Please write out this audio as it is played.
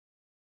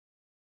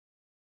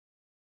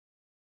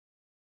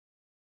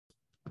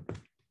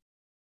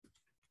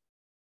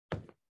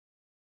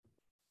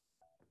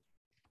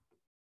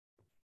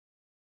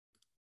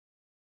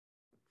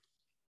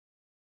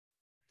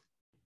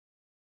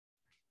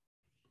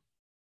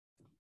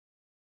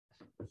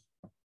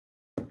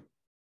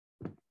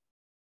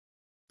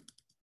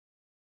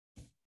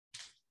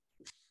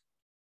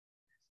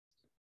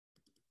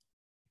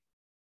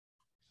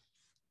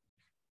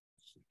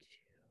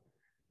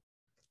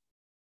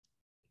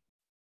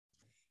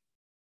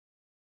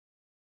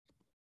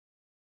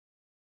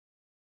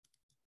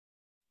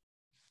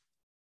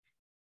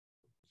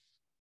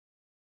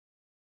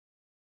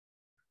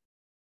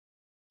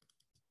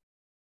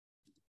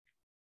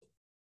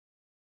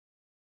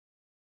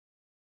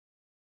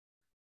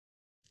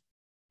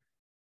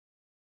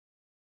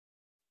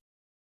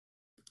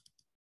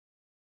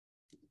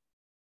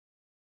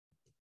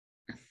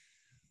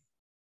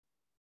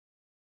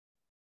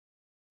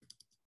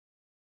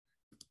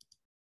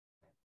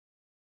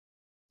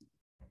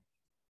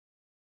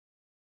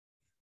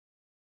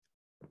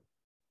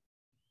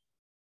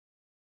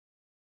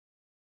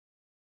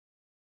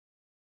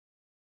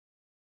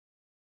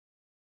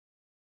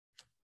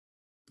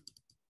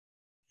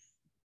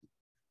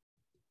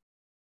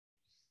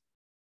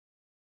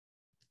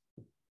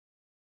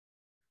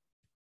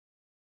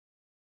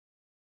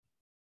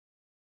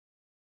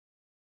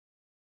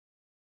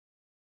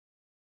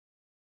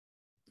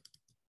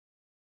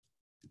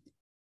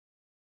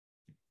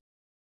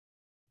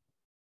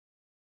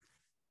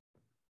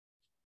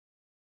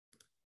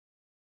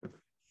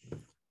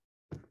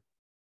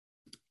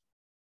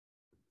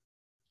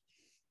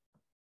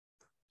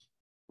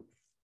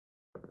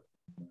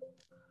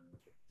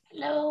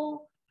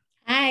Hello.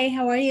 Hi,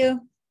 how are you?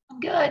 I'm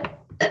good.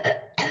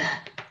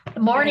 The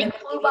morning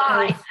flew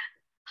by. House.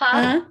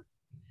 Huh? Huh?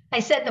 I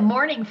said the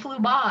morning flew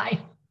by.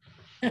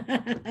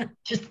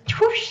 Just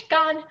whoosh,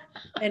 gone.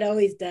 It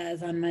always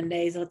does on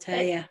Mondays, I'll tell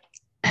It, you.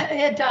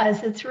 it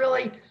does. It's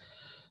really,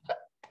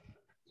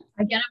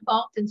 I get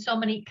involved in so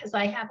many because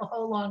I have a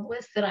whole long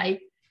list that I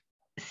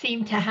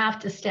seem to have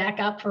to stack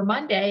up for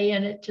Monday,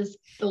 and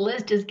the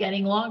list is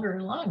getting longer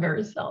and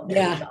longer. So there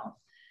you Yeah. go.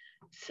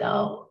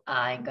 So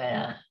I'm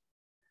gonna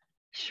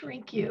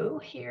shrink you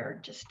here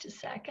just a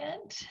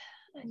second.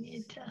 I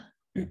need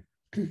to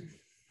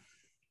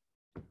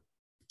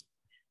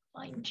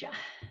find you.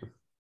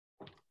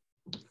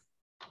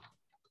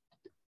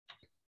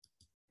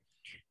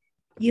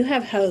 You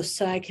have hosts,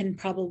 so I can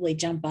probably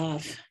jump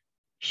off.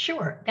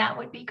 Sure, that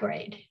would be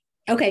great.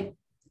 Okay.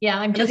 Yeah,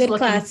 I'm Have a just good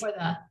looking class. for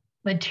the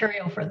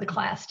material for the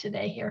class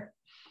today here.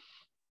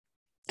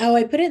 Oh,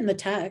 I put it in the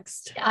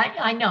text.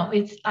 I know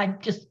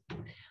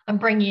I'm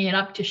bringing it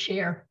up to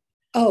share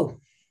Oh,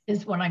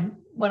 is what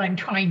I'm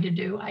trying to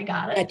do. I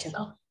got it. gotcha.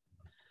 So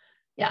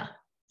yeah,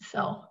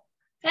 so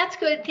that's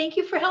good. Thank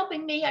you for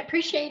helping me. I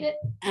appreciate it.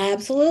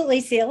 Absolutely.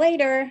 See you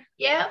later.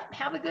 Yeah,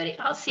 have a good.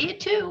 I'll see you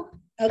too.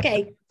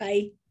 Okay.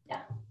 Bye.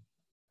 Yeah.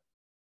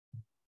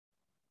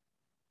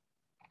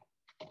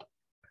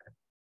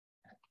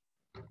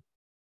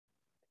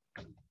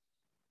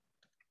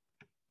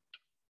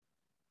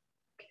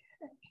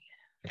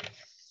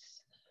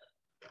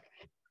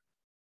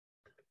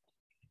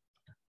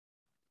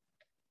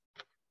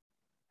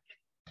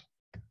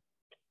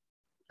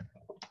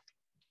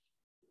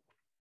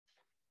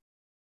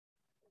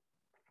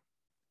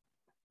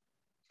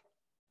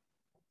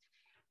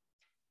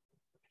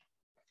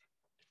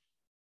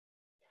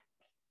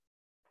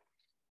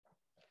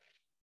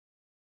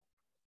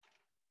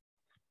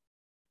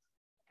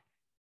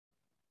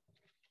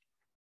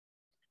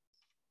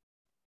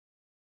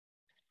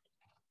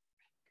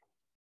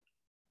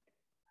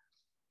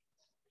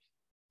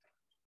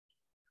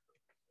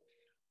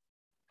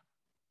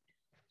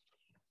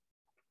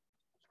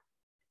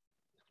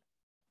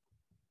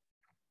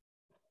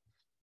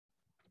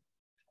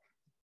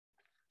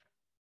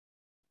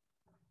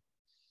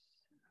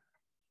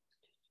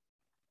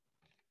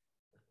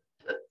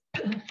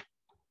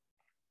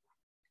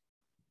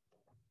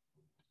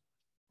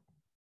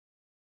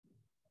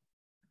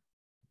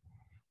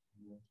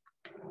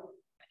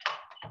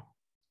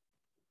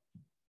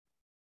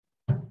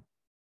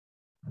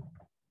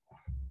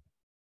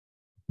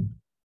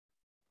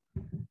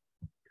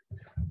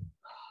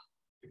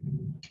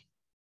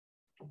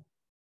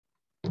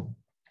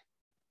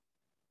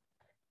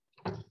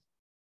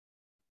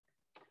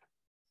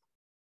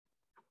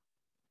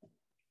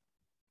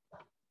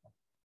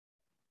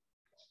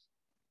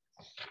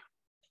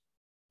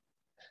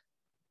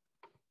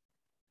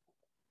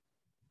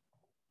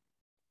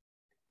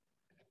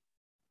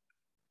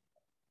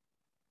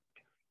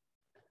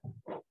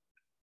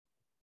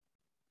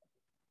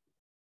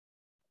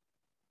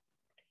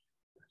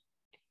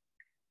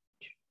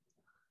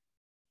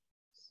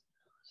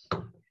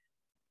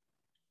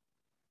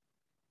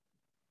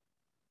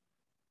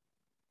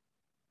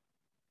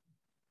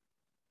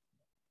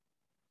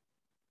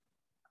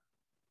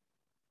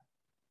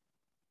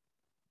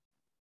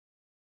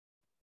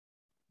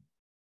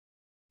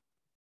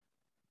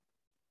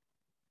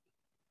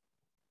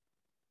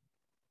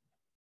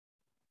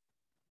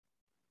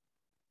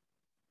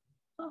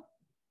 Oh.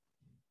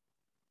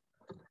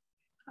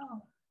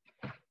 Oh.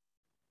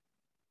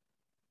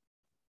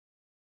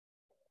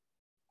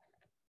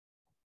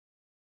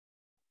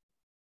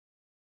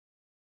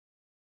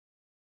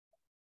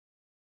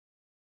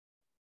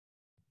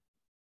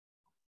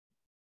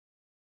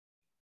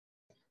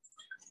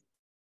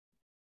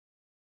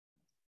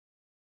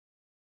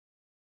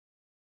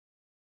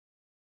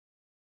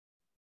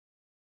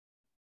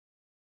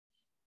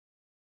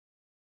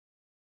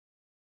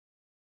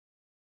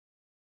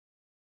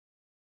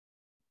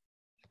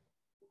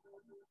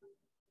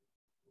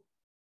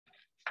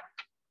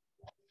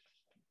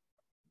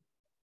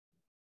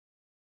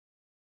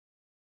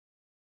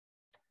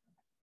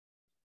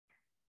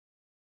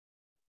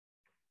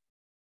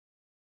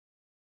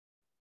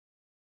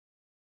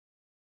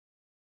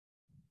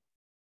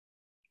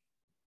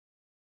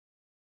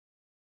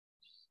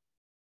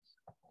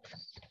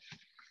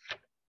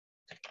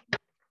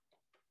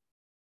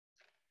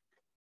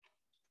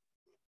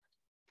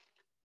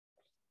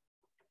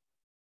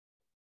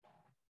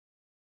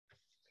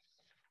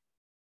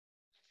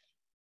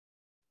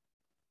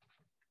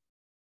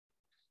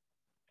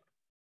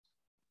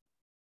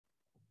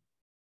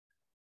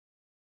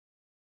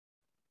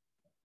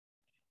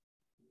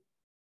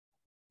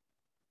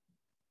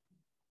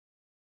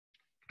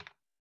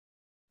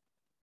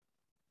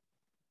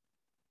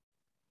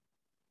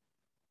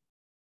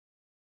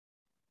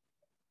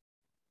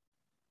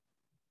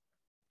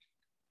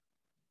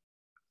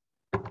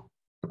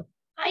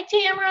 Hi,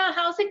 Tamara.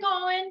 How's it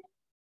going?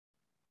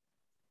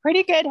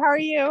 Pretty good. How are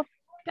you?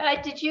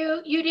 Did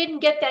you didn't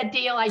get that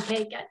deal, I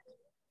take it?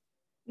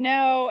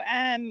 No,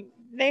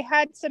 they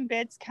had some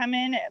bids come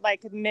in at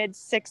like mid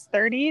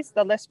 630s.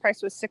 The list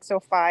price was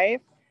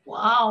 605.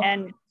 Wow.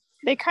 And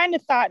they kind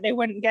of thought they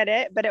wouldn't get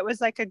it, but it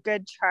was like a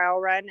good trial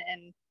run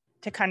and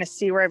to kind of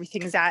see where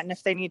everything's at. And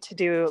if they need to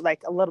do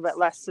like a little bit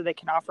less so they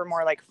can offer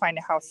more, like find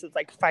a house that's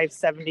like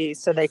 570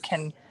 so they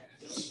can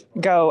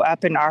go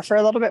up and offer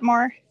a little bit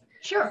more.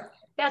 Sure.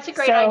 That's a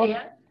great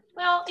idea.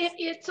 Well,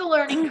 it's a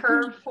learning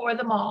curve for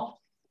them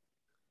all.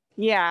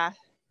 Yeah.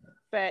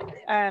 But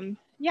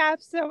yeah,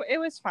 so it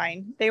was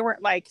fine. They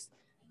weren't like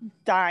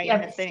dying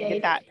if they didn't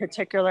get that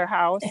particular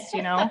house,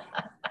 you know?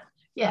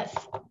 Yes.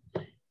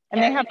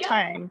 And they have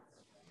time.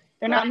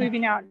 They're not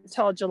moving out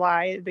until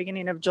July, the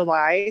beginning of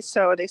July.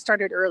 So they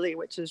started early,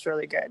 which is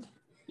really good.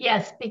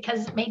 Yes,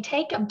 because it may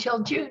take them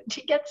till June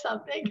to get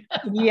something.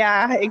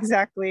 Yeah,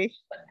 exactly.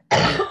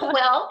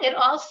 Well, it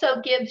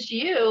also gives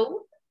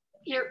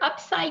you're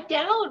upside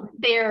down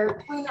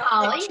there,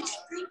 Holly.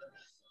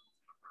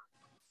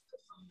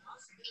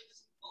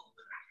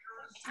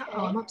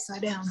 Oh, I'm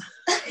upside down.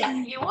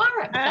 Yeah, you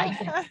are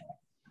upside down.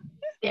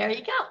 There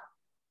you go.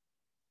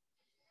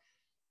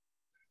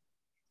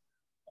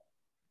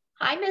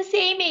 Hi, Miss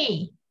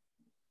Amy.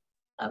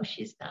 Oh,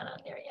 she's not on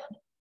there yet.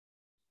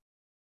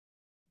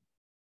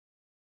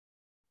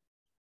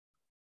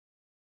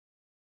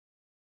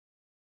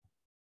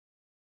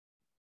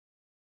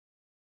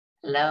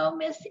 Hello,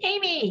 Miss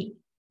Amy.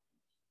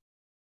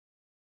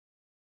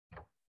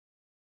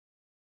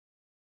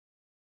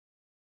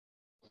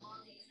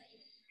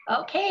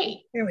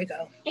 Okay. Here we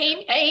go.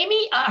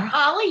 Amy,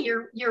 Holly,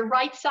 you're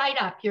right side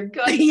up. You're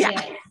good today.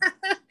 Yeah.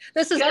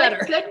 This is good,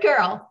 better. Good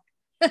girl.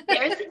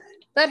 There's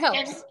that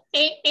helps.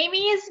 And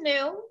Amy is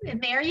new,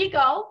 and there you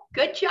go.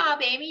 Good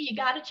job, Amy. You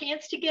got a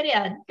chance to get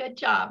in. Good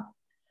job.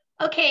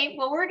 Okay,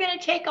 well, we're going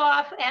to take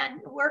off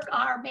and work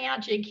our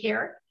magic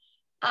here.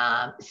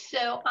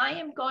 So I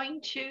am going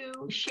to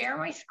share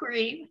my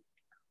screen.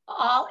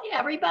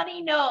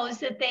 Everybody knows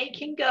that they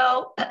can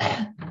go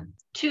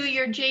to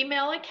your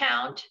Gmail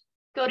account,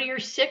 go to your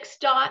 6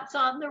 dots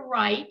on the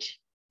right,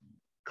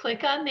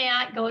 click on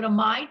that, go to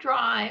My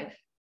Drive,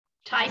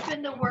 type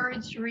in the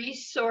words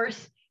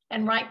resource,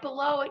 and right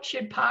below it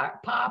should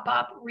pop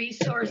up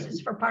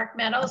resources for Park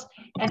Meadows,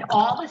 and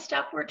all the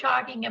stuff we're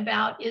talking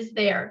about is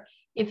there.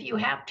 If you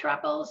have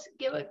troubles,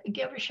 give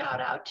a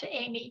shout out to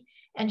Amy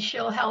and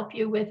she'll help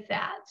you with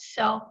that.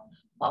 So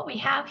what we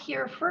have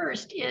here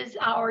first is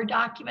our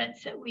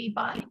documents that we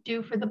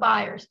do for the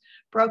buyers: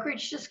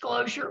 brokerage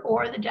disclosure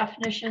or the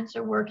definitions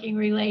of working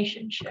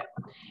relationship.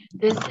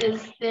 Then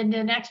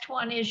the next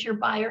one is your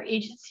buyer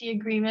agency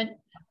agreement,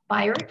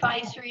 buyer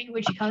advisory,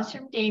 which comes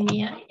from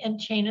Damien, and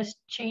change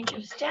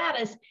of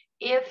status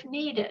if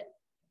needed.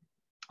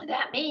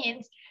 That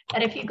means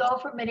that if you go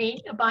from a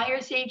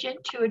buyer's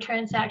agent to a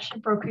transaction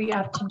broker, you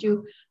have to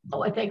do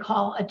what they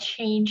call a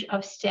change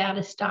of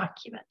status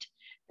document.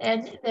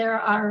 Then there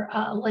are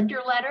a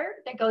lender letter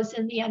that goes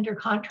in the under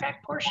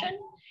contract portion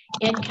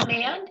in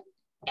command,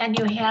 and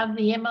you have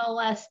the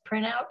MLS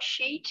printout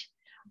sheet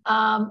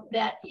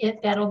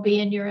that'll be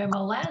in your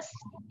MLS.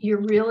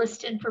 Your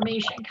realist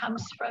information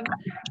comes from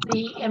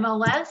the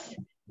MLS.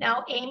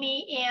 Now,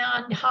 Amy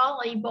and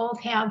Holly both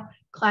have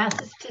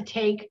classes to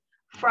take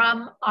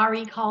from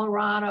RE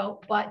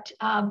Colorado, but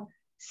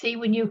see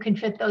when you can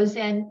fit those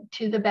in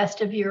to the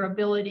best of your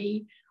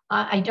ability.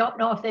 I don't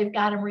know if they've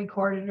got them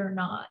recorded or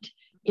not.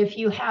 If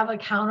you have a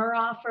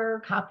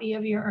counteroffer, copy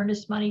of your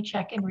earnest money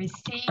check and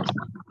receipt,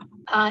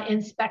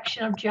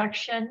 inspection,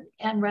 objection,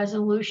 and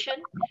resolution,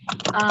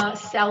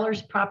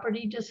 seller's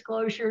property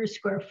disclosure,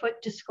 square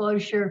foot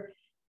disclosure,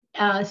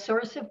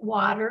 source of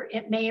water,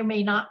 it may or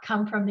may not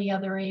come from the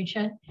other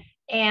agent,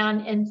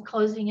 and in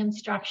closing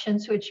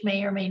instructions, which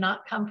may or may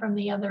not come from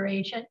the other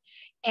agent,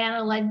 and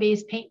a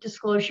lead-based paint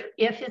disclosure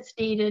if it's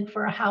needed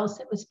for a house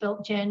that was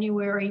built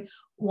January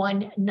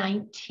 1,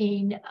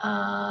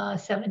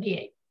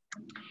 1978.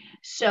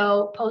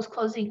 So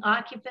post-closing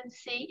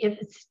occupancy, if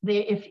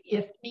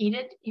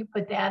needed, you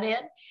put that in,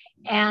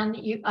 and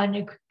on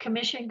a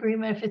commission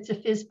agreement, if it's a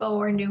FSBO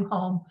or a new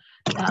home,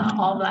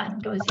 all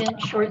that goes in.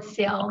 Short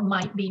sale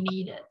might be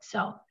needed.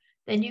 So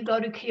then you go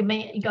to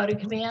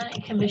command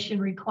and commission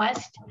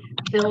request,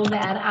 fill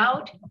that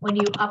out when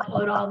you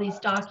upload all these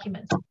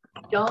documents.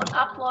 Don't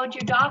upload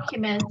your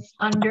documents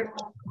under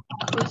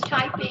who's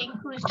typing.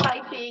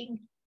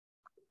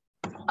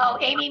 Oh,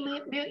 Amy,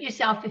 mute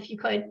yourself if you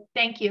could.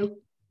 Thank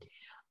you.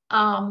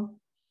 Don't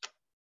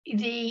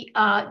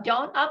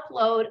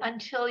upload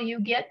until you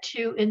get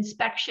to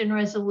inspection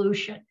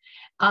resolution.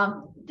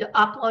 To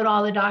upload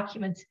all the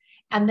documents,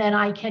 and then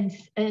I can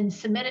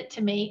submit it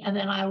to me, and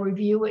then I'll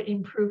review it and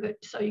improve it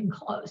so you can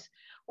close.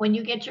 When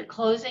you get your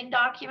closing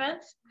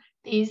documents,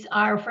 these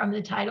are from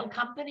the title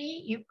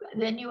company.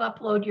 Then you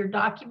upload your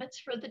documents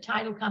for the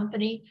title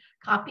company,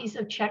 copies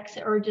of checks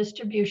or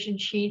distribution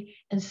sheet,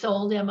 and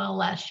sold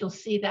MLS. You'll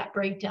see that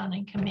breakdown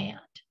in command.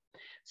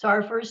 So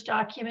our first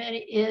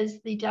document is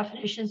the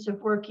definitions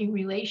of working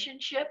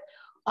relationship.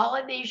 All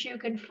of these you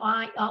can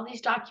find, all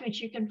these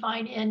documents you can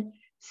find in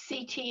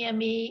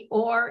CTME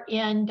or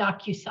in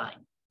DocuSign.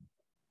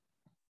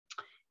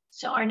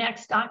 So our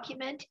next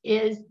document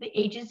is the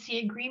agency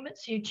agreement.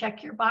 So you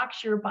check your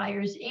box, your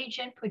buyer's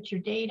agent, put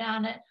your date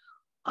on it.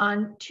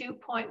 On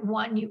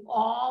 2.1, you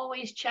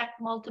always check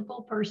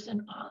multiple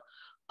person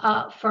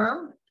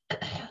firm.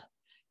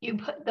 You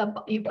put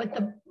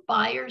the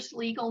buyer's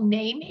legal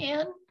name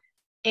in,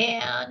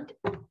 and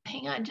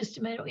hang on just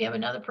a minute, we have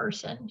another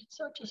person.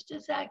 So just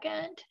a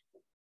second.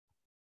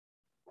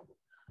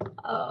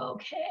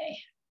 Okay.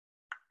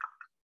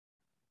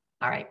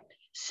 All right.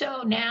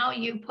 So now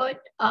you put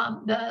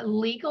the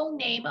legal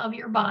name of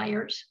your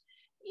buyers.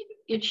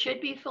 It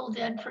should be filled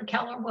in for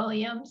Keller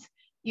Williams.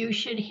 You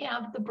should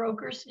have the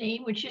broker's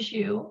name, which is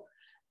you.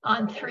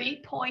 On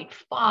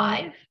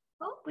 3.5,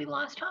 oh, we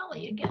lost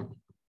Holly again.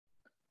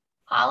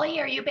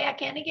 Holly, are you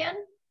back in again?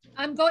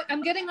 I'm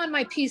getting on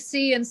my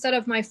PC instead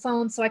of my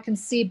phone so I can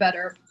see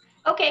better.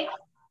 Okay.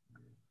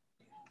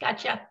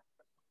 Gotcha.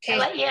 Okay. I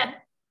let you in.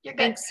 You're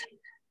good. Thanks.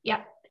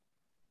 Yeah.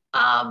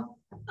 On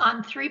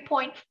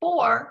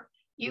 3.4,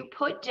 you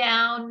put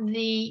down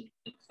the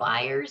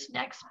buyer's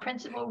next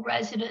principal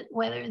resident,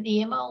 whether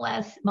the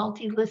MLS,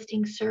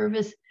 multi-listing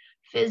service,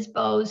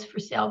 FSBOs, for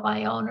sale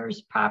by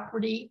owners,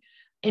 property,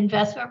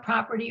 investment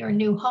property, or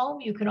new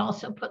home. You can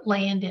also put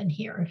land in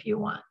here if you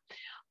want.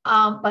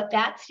 But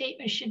that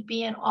statement should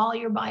be in all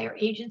your buyer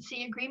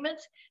agency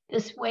agreements.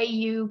 This way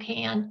you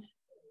can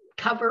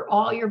cover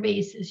all your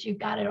bases. You've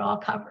got it all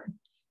covered.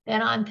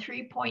 Then on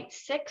 3.6,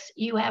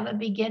 you have a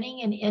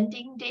beginning and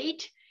ending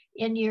date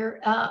in your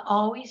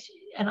always,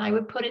 and I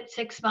would put it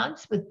 6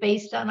 months with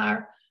based on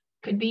our,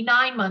 could be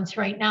 9 months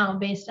right now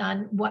based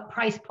on what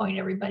price point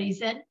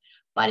everybody's in,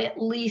 but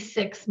at least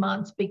 6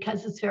 months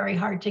because it's very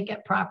hard to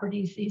get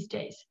properties these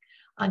days.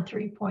 On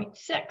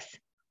 3.6,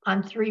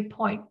 on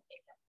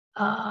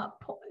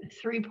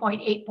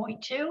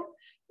 3.8.2,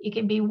 it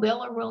can be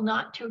will or will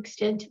not to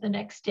extend to the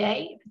next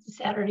day if it's a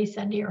Saturday,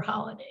 Sunday, or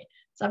holiday.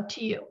 It's up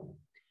to you.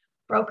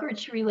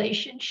 Brokerage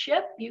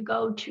relationship, you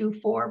go to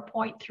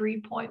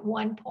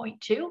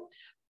 4.3.1.2,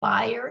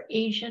 buyer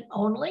agent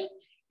only,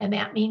 and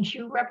that means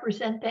you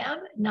represent them,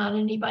 not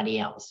anybody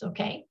else,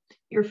 okay?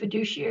 Your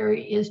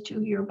fiduciary is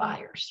to your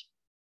buyers.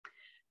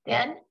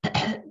 Then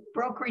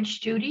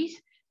brokerage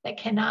duties that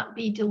cannot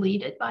be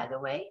deleted, by the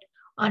way.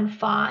 On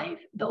 5,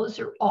 those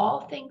are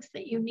all things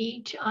that you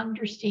need to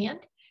understand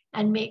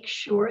and make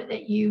sure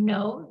that you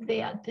know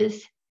that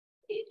this,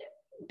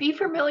 be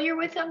familiar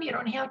with them. You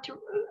don't have to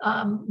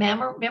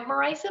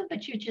memorize them,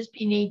 but you just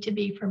need to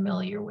be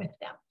familiar with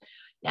them.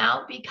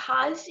 Now,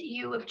 because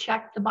you have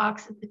checked the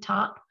box at the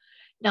top,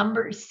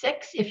 number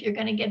 6, if you're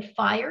going to get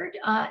fired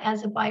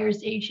as a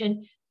buyer's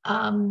agent,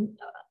 1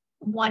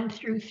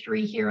 through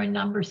 3 here and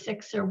number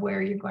 6 are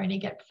where you're going to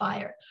get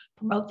fired.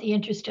 Promote the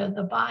interest of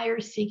the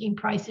buyer, seeking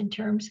price and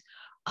terms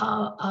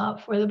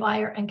for the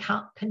buyer, and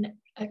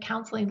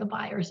counseling the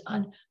buyers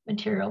on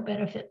material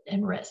benefit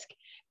and risk.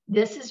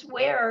 This is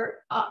where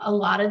a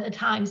lot of the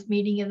times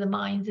meeting of the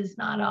minds is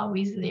not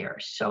always there.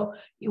 So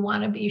you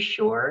want to be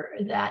sure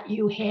that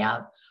you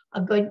have a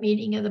good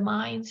meeting of the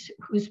minds.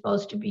 Who's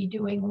supposed to be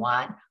doing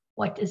what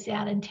does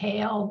that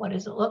entail? What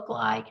does it look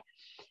like?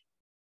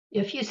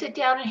 If you sit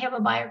down and have a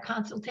buyer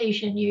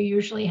consultation, you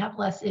usually have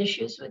less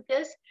issues with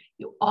this.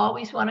 You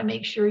always want to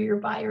make sure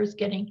your buyer is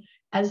getting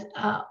as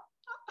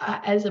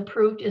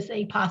approved as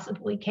they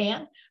possibly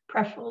can,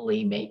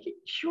 preferably make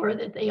sure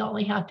that they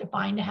only have to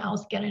find a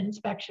house, get an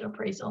inspection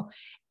appraisal,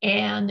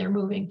 and they're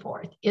moving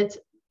forth. It's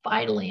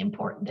vitally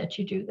important that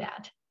you do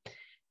that.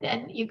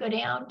 Then you go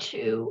down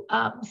to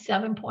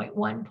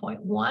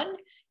 7.1.1.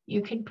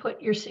 You can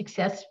put your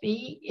success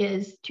fee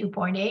is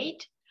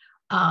 2.8.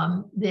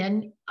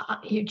 Then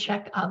you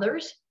check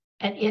others,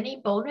 and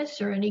any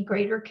bonus or any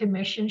greater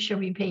commission shall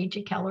be paid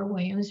to Keller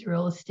Williams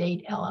Real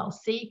Estate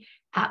LLC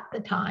at the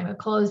time of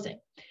closing.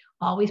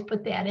 Always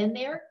put that in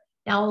there.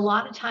 Now, a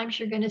lot of times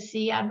you're going to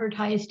see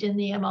advertised in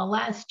the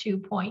MLS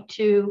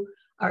 2.2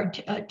 or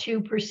 2%,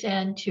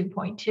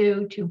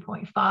 2.2,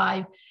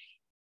 2.5.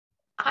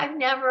 I've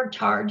never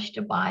charged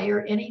a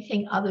buyer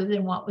anything other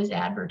than what was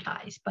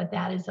advertised, but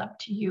that is up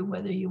to you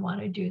whether you want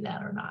to do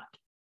that or not.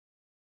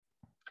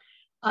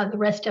 The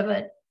rest of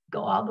it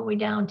go all the way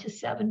down to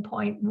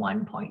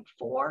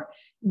 7.1.4.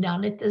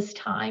 None at this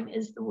time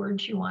is the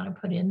words you want to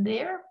put in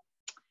there.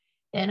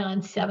 Then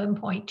on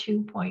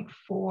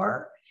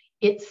 7.2.4,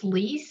 it's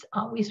lease.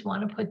 Always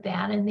want to put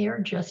that in there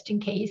just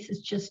in case.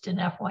 It's just an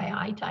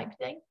FYI type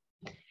thing.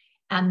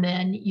 And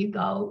then you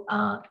go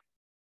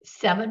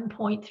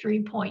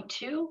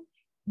 7.3.2,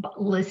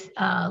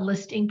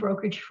 listing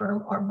brokerage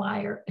firm or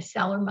buyer, a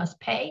seller must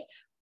pay.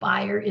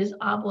 Buyer is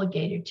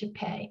obligated to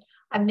pay.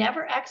 I've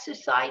never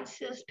exercised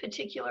this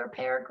particular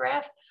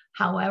paragraph.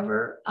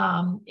 However,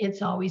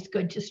 it's always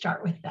good to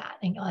start with that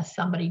unless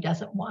somebody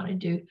doesn't want to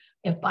do,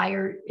 they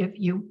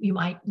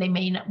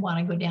may not want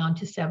to go down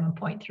to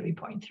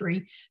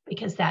 7.3.3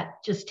 because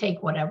that just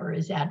take whatever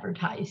is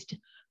advertised.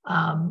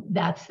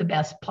 That's the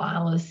best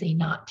policy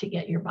not to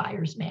get your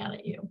buyers mad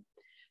at you.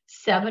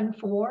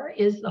 7.4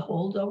 is the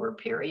holdover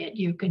period.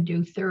 You can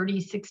do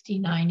 30, 60,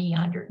 90,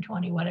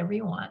 120, whatever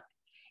you want.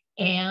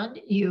 And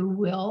you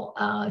will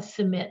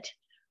submit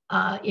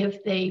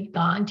If they've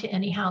gone to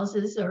any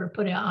houses or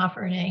put an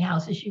offer in any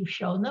houses you've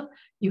shown them,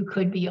 you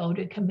could be owed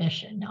a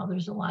commission. Now,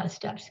 there's a lot of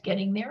steps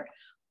getting there,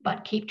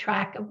 but keep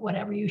track of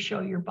whatever you show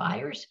your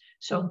buyers.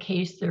 So in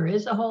case there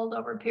is a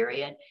holdover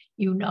period,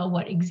 you know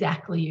what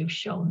exactly you've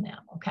shown them,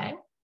 okay?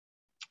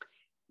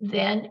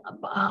 Then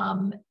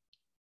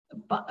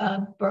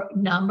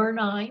number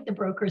 9, the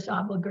broker's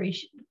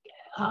obligation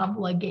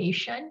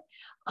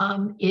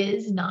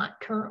is not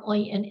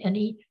currently in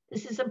any,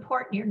 this is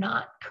important, you're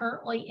not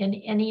currently in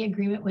any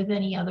agreement with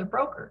any other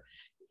broker,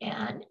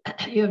 and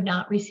you have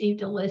not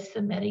received a list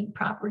submitting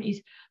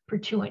properties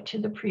pursuant to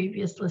the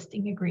previous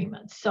listing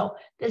agreements. So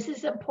this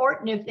is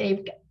important. If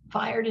they've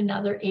fired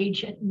another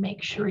agent,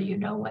 make sure you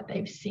know what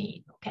they've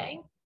seen, okay?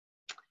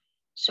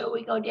 So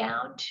we go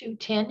down to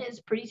 10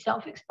 is pretty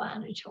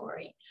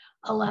self-explanatory.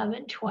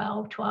 11,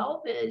 12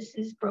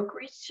 is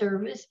brokerage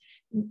service.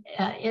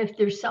 If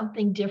there's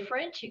something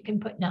different, you can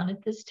put none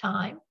at this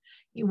time.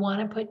 You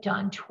want to put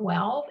down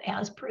 12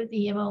 as per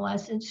the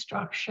MLS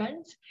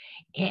instructions.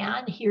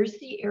 And here's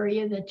the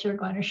area that you're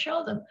going to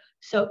show them.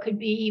 So it could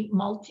be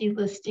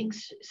multi-listing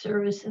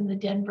service in the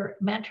Denver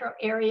metro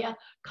area,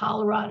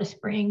 Colorado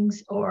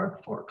Springs,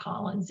 or Fort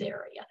Collins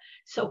area.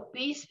 So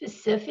be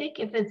specific.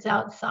 If it's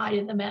outside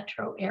of the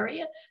metro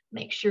area,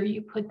 make sure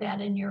you put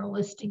that in your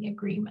listing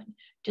agreement.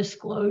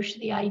 Disclose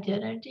the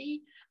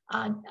identity.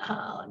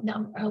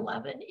 Number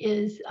 11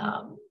 is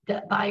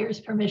the buyer's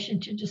permission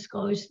to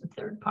disclose the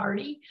third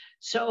party.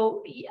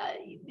 So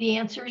the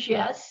answer is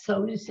yes.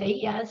 So to say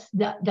yes,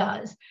 that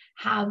does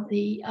have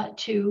the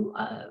to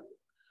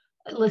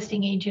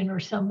listing agent or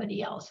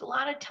somebody else. A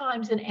lot of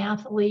times an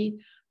athlete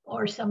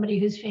or somebody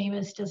who's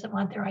famous doesn't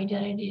want their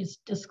identities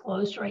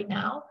disclosed right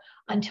now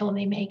until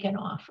they make an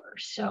offer.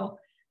 So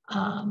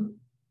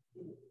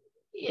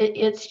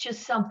it's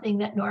just something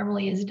that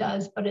normally is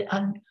does, but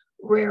on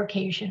rare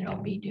occasion it'll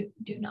be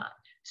do not.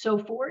 So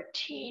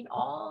 14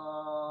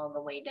 all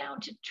the way down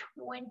to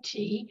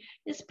 20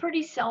 is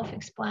pretty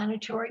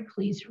self-explanatory.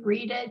 Please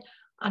read it,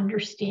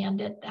 understand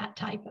it, that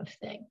type of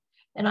thing.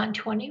 And on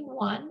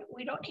 21,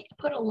 we don't need to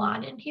put a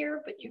lot in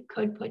here, but you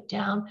could put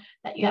down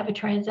that you have a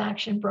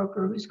transaction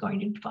broker who's going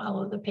to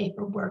follow the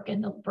paperwork,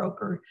 and the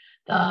broker,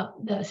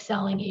 the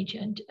selling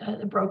agent,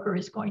 the broker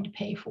is going to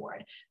pay for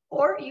it.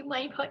 Or you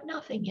might put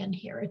nothing in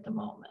here at the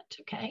moment,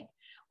 okay?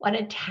 What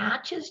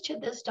attaches to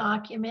this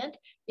document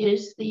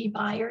is the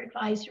buyer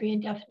advisory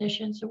and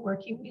definitions of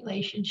working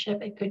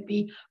relationship. It could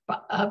be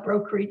a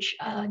brokerage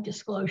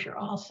disclosure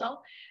also.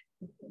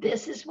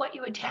 This is what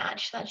you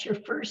attach. That's your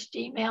first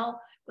email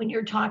when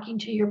you're talking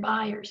to your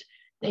buyers.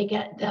 They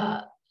get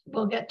the,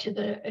 we'll get to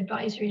the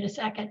advisory in a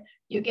second.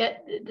 You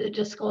get the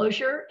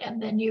disclosure,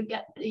 and then you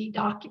get the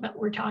document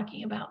we're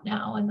talking about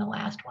now. And the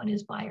last one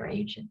is buyer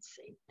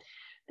agency.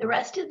 The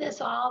rest of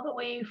this, all the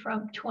way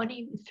from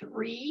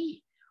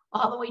 23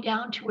 all the way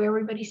down to where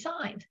everybody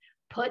signs,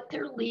 put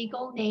their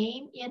legal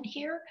name in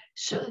here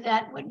so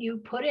that when you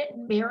put it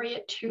and marry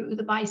it to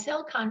the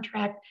buy-sell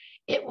contract,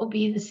 it will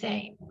be the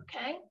same,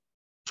 okay?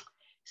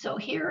 So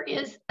here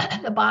is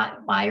the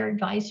buyer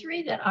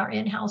advisory that our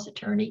in-house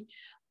attorney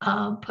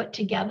put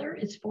together.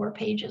 It's 4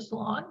 pages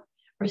long,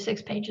 or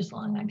 6 pages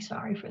long, I'm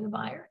sorry, for the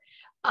buyer.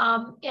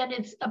 And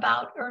it's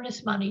about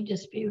earnest money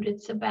dispute.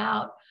 It's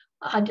about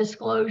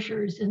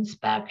disclosures,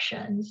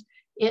 inspections.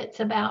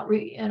 It's about,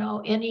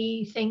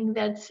 anything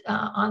that's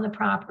on the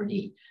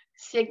property,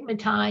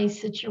 stigmatized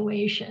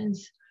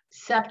situations,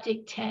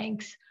 septic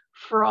tanks,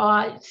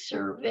 fraud,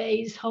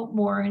 surveys, home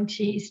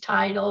warranties,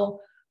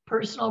 title,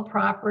 personal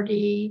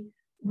property,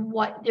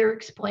 what they're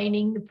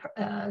explaining,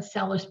 the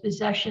seller's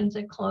possessions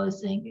at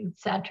closing,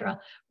 etc.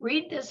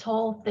 Read this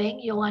whole thing,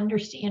 you'll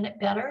understand it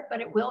better,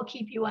 but it will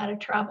keep you out of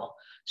trouble.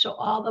 So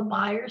all the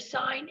buyers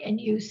sign and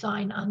you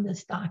sign on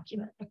this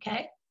document,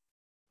 okay?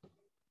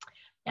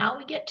 Now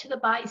we get to the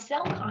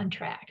buy-sell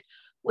contract,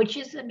 which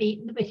is the meat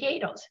and the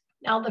potatoes.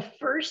 Now, the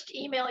first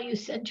email you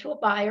send to a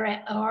buyer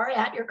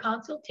at your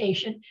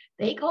consultation,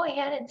 they go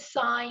ahead and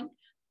sign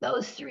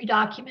those 3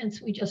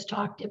 documents we just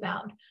talked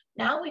about.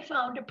 Now we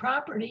found a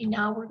property.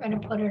 Now we're going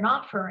to put an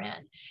offer in.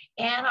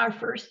 And our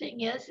first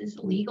thing is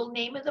legal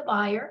name of the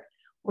buyer.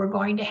 We're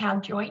going to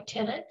have joint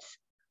tenants.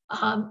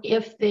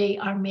 If they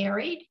are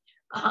married,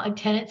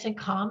 tenants in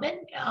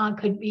common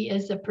could be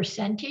as a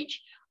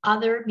percentage.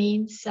 Other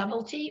means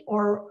severalty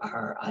or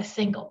a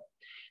single.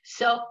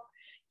 So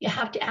you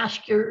have to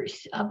ask your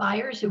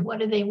buyers, what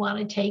do they want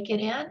to take it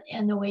in?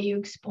 And the way you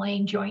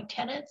explain joint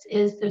tenants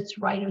is this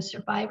right of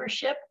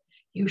survivorship.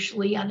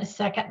 Usually on a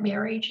second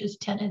marriage is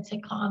tenants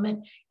in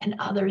common, and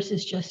others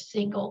is just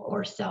single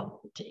or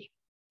severalty.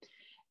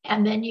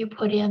 And then you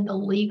put in the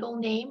legal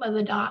name of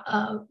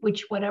the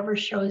which whatever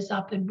shows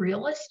up in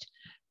Realist,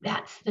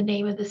 that's the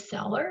name of the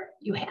seller.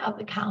 You have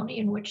the county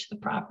in which the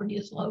property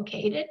is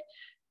located.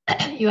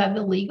 You have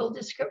the legal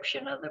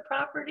description of the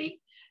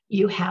property.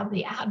 You have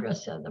the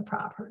address of the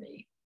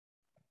property.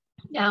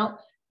 Now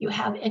you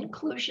have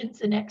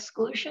inclusions and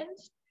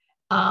exclusions.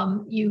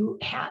 You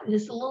have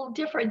this is a little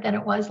different than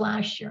it was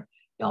last year.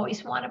 You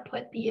always want to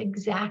put the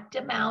exact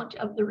amount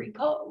of the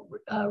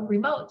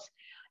remotes.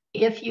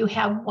 If you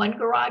have 1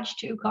 garage,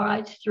 2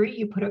 garage, 3,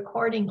 you put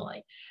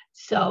accordingly.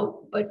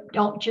 So, but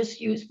don't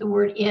just use the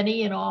word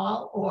any and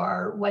all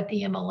or what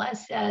the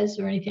MLS says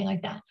or anything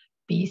like that.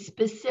 Be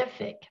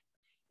specific.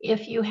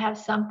 If you have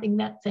something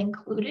that's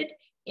included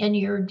in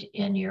your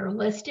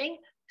listing,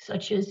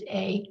 such as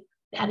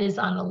that is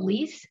on a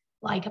lease,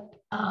 like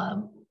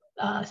a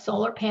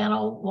solar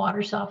panel,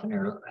 water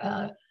softener,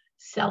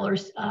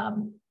 seller's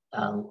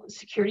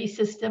security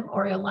system,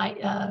 or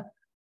a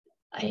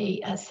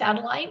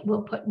satellite,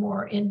 we'll put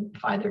more in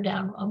farther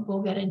down.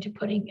 We'll get into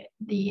putting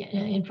the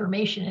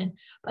information in.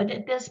 But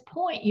at this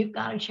point, you've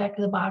got to check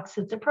the box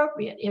that's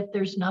appropriate. If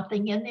there's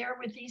nothing in there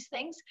with these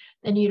things,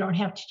 then you don't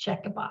have to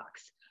check a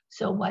box.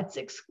 So what's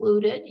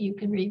excluded, you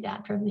can read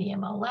that from the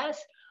MLS.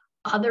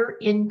 Other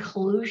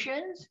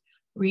inclusions,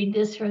 read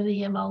this from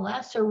the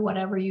MLS or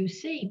whatever you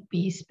see.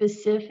 Be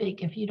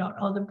specific. If you don't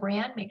know the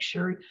brand, make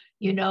sure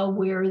you know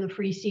where the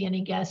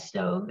freestanding gas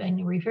stove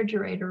and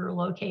refrigerator are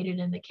located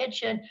in the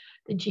kitchen,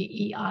 the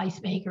GE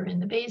ice maker in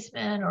the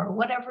basement, or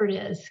whatever it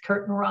is,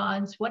 curtain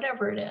rods,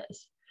 whatever it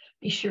is.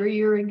 Be sure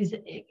you're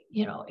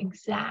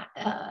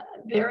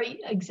very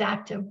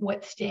exact of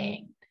what's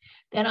staying.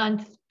 Then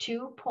on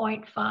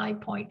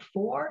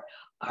 2.5.4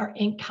 are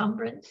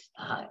encumbrance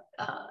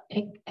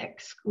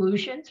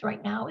exclusions.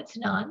 Right now it's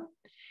none.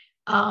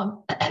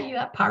 You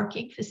have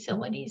parking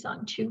facilities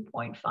on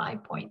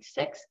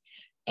 2.5.6.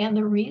 And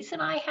the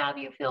reason I have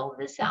you fill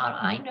this out,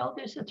 I know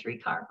there's a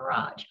 3-car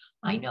garage.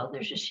 I know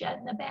there's a shed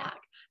in the back.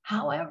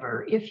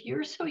 However, if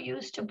you're so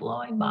used to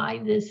blowing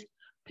by this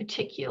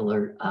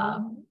particular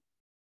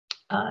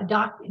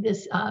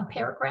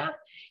paragraph,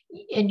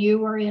 and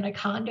you are in a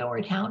condo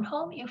or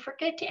townhome, you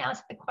forget to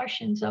ask the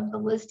questions of the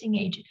listing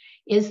agent.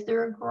 Is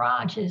there a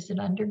garage? Is it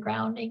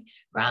underground?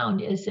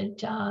 Is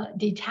it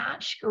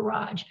detached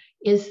garage?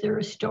 Is there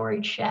a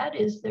storage shed?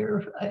 Is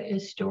there a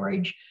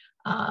storage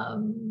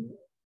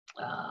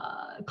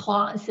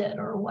closet,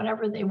 or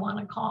whatever they want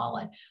to call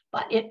it?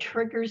 But it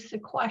triggers the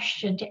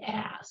question to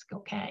ask,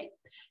 okay?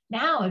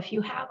 Now, if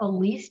you have a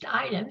leased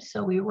item,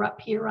 so we were up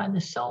here on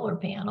the solar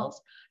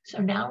panels. So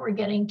now we're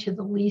getting to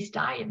the leased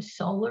items.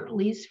 Solar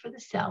lease for the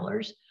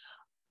sellers.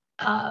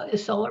 The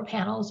solar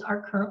panels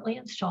are currently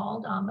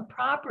installed on the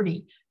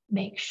property.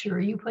 Make sure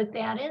you put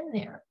that in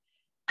there.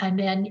 And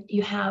then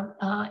you have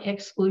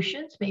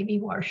exclusions, maybe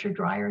washer,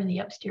 dryer in the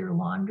upstairs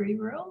laundry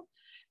room.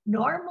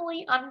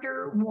 Normally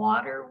under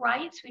water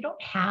rights, we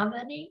don't have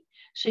any.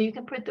 So you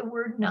can put the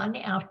word none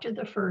after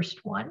the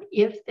first one.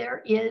 If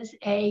there is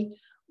a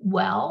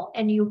well,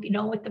 and you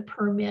know what the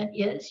permit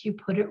is, you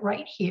put it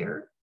right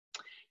here.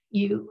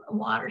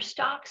 Water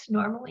stocks,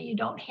 normally you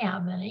don't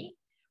have any.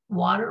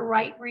 Water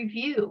right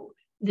review.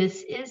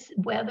 This is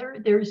whether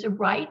there's a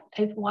right,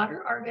 if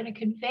water are going to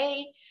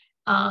convey,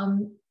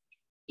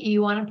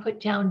 you want to put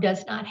down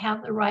does not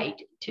have the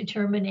right to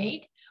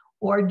terminate,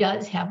 or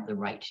does have the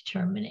right to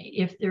terminate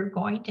if they're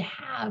going to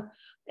have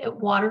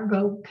water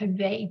go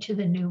convey to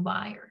the new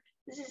buyer.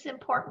 This is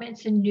important.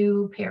 It's a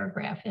new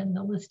paragraph in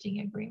the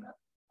listing agreement.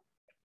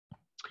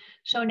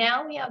 So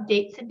now we have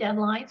dates and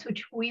deadlines,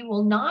 which we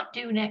will not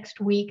do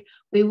next week.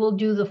 We will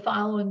do the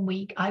following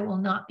week. I will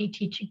not be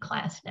teaching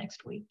class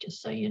next week,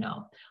 just so you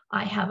know.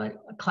 I have a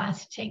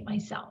class to take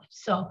myself.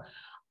 So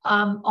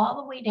all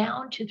the way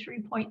down to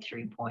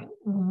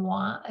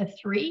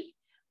 3.3.3.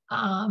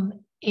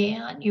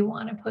 And you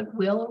want to put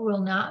will or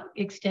will not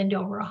extend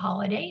over a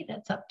holiday.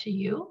 That's up to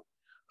you.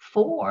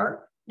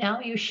 4,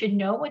 now you should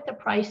know what the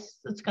price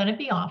that's going to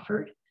be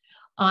offered.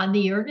 On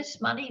the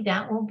earnest money,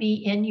 that will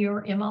be in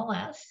your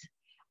MLS.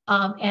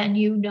 And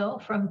you know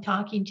from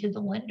talking to the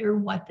lender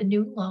what the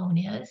new loan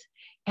is.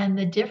 And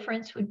the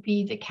difference would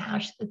be the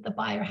cash that the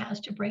buyer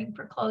has to bring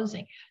for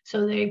closing.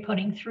 So they're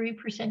putting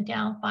 3%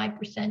 down,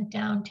 5%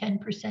 down,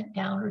 10%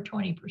 down, or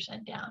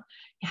 20% down.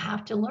 You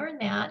have to learn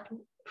that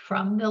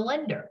from the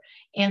lender.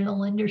 And the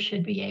lender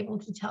should be able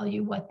to tell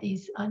you what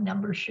these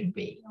numbers should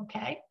be,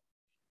 okay?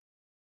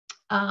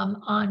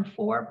 On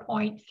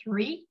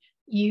 4.3,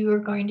 you are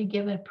going to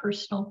give a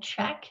personal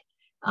check.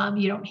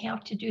 You don't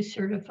have to do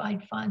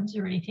certified funds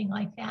or anything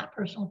like that.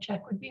 Personal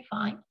check would be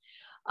fine.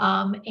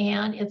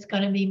 And it's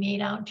going to be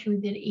made out to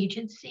the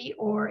agency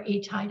or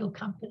a title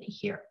company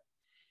here.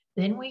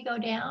 Then we go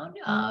down.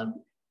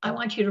 I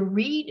want you to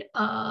read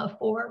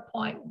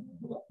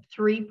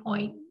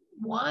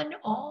 4.3.1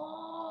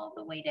 all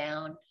the way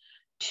down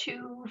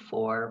to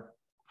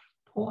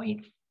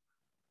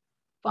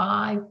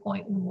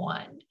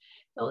 4.5.1.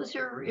 Those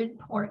are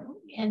important.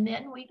 And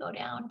then we go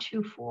down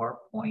to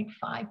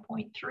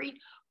 4.5.3.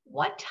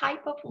 What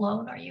type of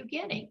loan are you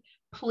getting?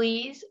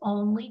 Please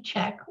only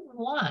check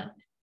one.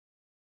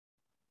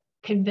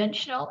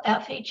 Conventional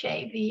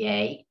FHA,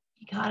 VA,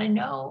 you got to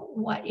know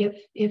what, if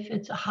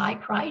it's a high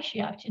price,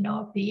 you have to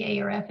know if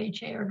VA or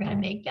FHA are going to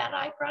make that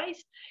high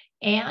price,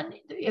 and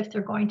if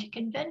they're going to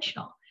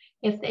conventional.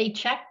 If they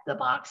check the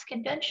box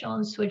conventional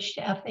and switch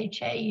to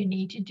FHA, you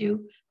need to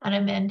do an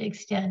amend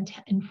extend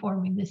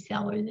informing the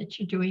seller that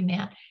you're doing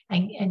that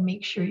and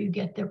make sure you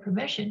get their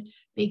permission,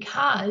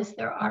 because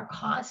there are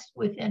costs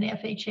within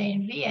FHA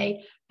and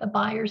VA the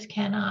buyers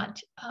cannot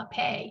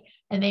pay,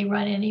 and they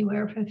run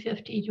anywhere from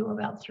 $50 to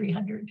about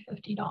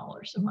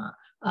 $350 a month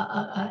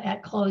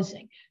at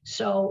closing.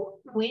 So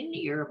when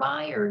your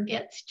buyer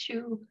gets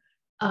to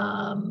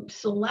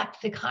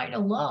select the kind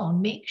of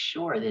loan, make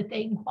sure that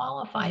they can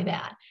qualify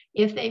that.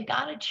 If they've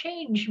got to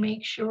change,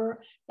 make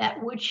sure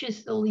that which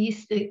is the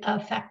least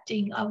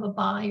affecting of a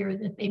buyer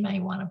that they may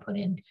want to put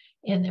in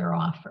their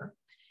offer.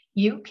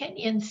 You can,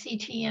 in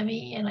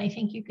CTME, and I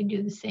think you can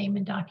do the same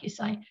in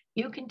DocuSign,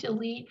 you can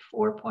delete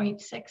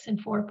 4.6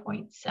 and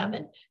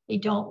 4.7. They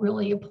don't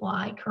really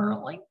apply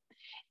currently.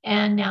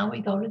 And now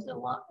we go to the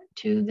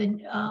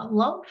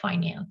loan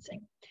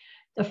financing.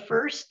 The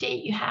first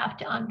date you have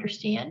to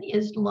understand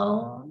is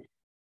new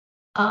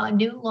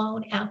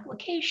loan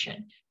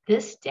application.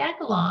 This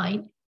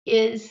deadline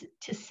is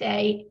to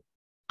say,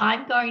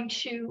 I'm going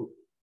to,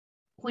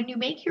 when you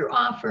make your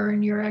offer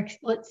and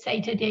let's say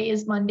today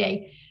is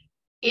Monday,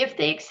 if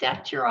they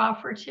accept your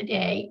offer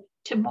today,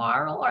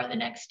 tomorrow or the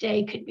next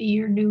day could be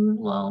your new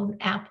loan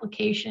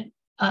application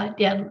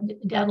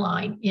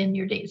deadline in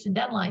your dates and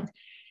deadlines.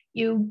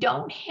 You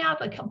don't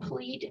have a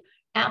complete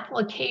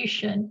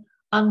application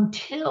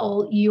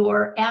until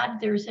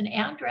there's an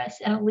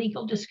address and a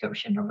legal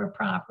description of a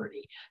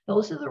property.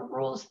 Those are the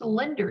rules the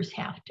lenders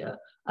have to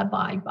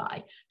abide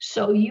by.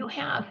 So you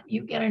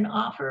get an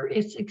offer,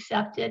 it's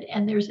accepted,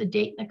 and there's a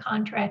date in the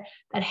contract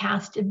that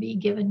has to be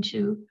given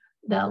to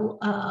the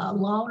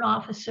loan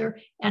officer,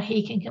 and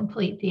he can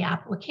complete the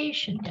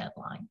application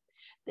deadline.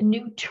 The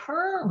new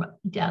term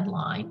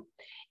deadline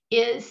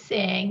is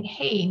saying,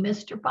 hey,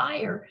 Mr.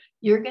 Buyer,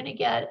 you're going to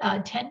get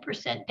a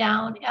 10%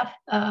 down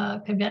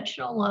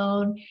conventional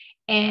loan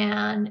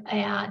and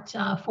at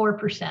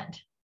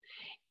 4%.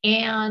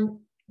 And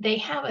they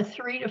have a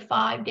 3 to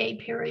 5 day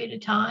period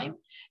of time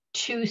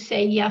to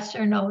say yes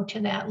or no to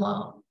that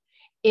loan.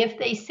 If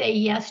they say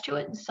yes to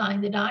it and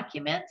sign the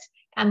documents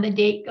and the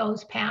date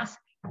goes past,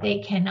 they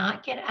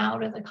cannot get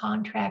out of the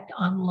contract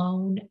on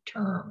loan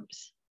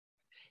terms.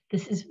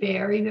 This is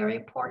very, very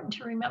important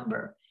to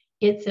remember.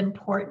 It's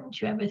important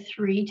to have a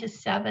 3 to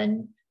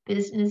 7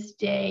 business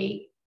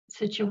day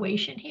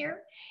situation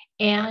here.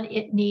 And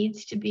it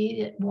needs to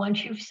be that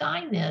once you've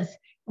signed this,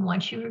 and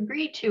once you've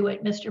agreed to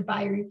it, Mr.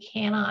 Buyer, you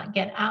cannot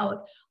get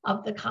out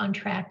of the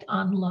contract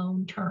on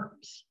loan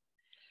terms.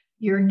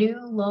 Your new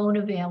loan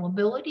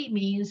availability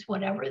means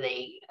whatever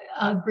they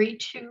agreed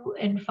to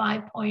in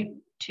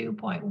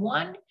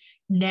 5.2.1,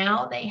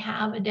 now they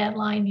have a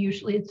deadline,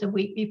 usually it's a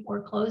week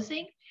before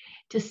closing,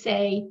 to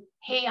say,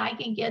 hey, I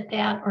can get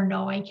that, or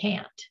no, I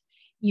can't.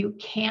 You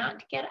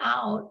can't get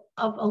out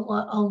of a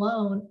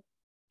loan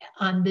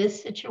on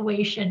this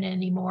situation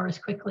anymore as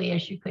quickly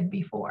as you could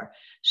before.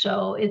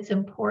 So it's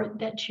important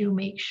that you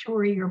make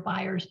sure your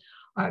buyers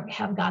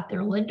have got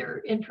their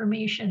lender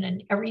information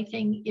and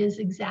everything is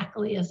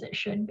exactly as it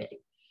should be.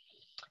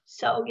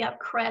 So you have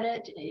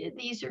credit.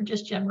 These are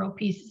just general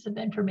pieces of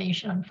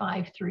information on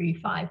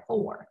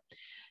 5.3.5.4.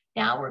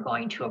 Now we're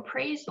going to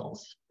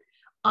appraisals.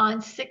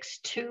 On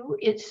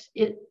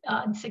 6.2,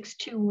 on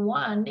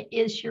 6.2.1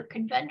 is your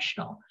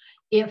conventional.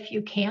 If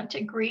you can't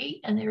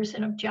agree and there's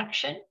an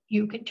objection,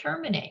 you can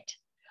terminate.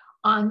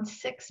 On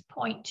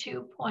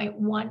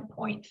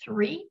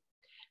 6.2.1.3,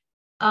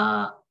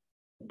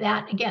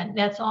 that again,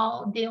 that's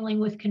all dealing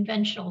with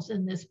conventionals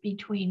in this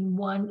between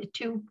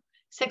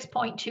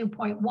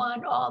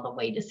 6.2.1 all the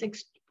way to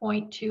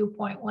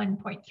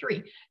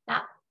 6.2.1.3.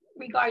 That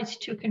regards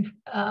to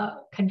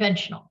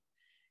conventional.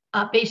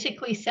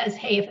 Basically says,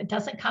 hey, if it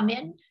doesn't come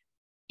in,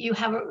 you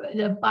have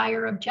the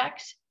buyer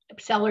objects, the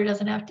seller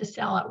doesn't have to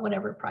sell at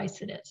whatever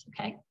price it is,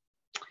 okay?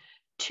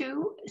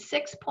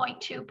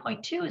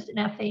 6.2.2 is an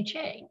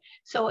FHA.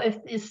 So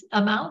if this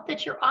amount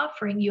that you're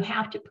offering, you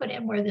have to put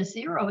in where the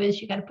 0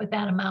 is, you got to put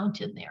that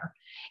amount in there.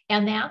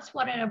 And that's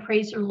what an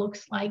appraiser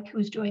looks like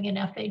who's doing an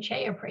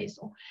FHA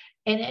appraisal.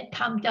 And it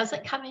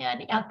doesn't come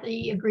in at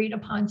the agreed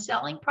upon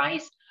selling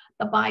price.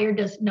 The buyer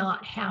does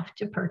not have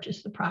to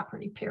purchase the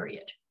property,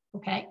 period.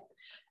 Okay.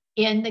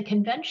 In the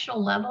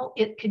conventional level,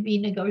 it could be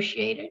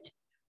negotiated.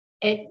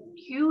 It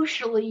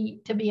usually,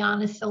 to be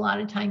honest, a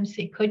lot of times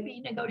it could be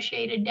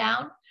negotiated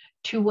down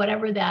to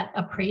whatever that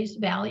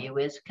appraised value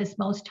is, because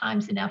most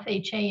times in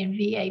FHA and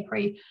VA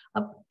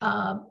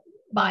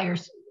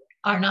buyers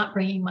are not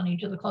bringing money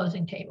to the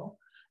closing table,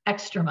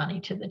 extra money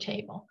to the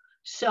table.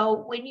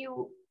 So when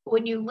you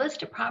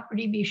list a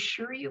property, be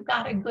sure you've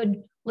got a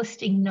good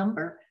listing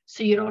number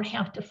so you don't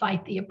have to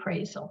fight the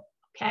appraisal.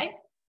 Okay.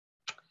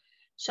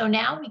 So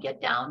now we get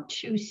down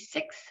to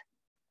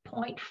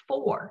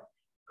 6.4.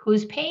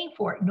 Who's paying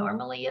for it?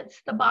 Normally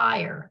it's the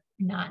buyer,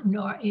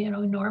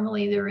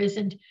 normally there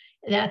isn't,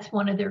 that's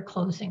one of their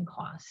closing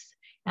costs.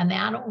 And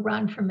that'll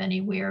run from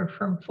anywhere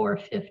from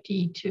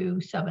 $450 to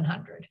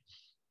 $700.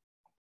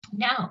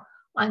 Now,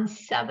 on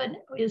 7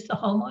 is the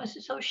homeowners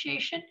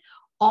association.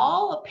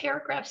 All of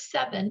paragraph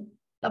 7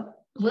 the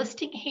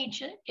listing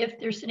agent, if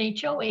there's an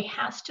HOA,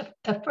 has to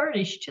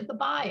furnish to the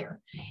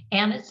buyer.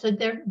 And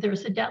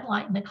there's a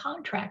deadline in the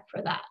contract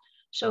for that.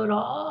 So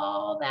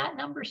all that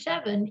number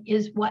 7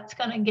 is what's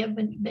going to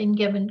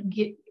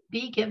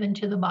be given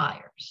to the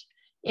buyers.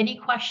 Any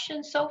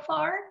questions so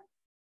far?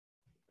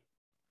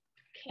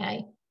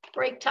 Okay,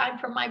 break time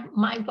for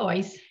my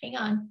voice. Hang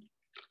on.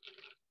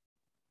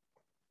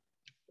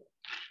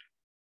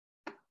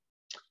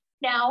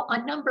 Now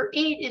on number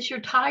 8 is your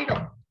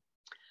title.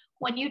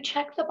 When you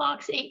check the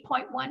box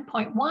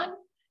 8.1.1,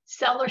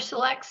 seller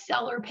selects,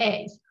 seller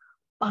pays.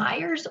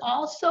 Buyers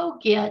also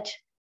get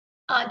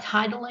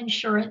title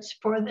insurance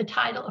for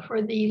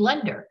the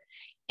lender.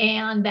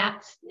 And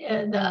that's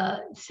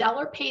the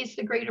seller pays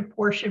the greater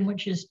portion,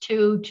 which is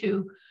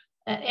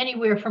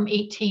anywhere from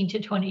 $1,800 to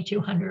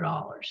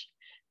 $2,200.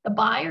 The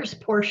buyer's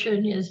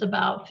portion is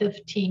about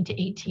 $1,500 to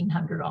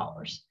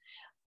 $1,800.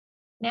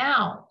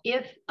 Now,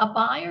 if a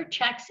buyer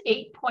checks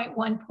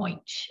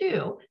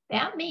 8.1.2,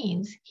 that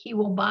means he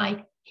will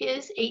buy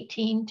his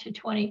 17 to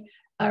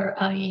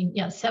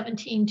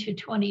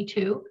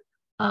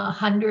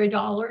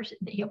 $2,200.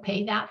 He'll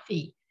pay that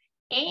fee,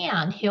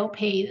 and he'll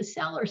pay the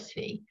seller's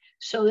fee.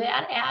 So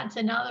that adds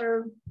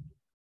another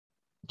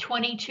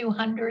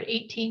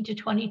 $1,800 to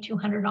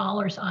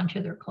 $2,200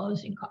 onto their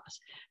closing costs.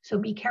 So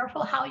be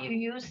careful how you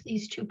use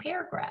these 2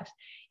 paragraphs.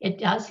 It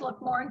does look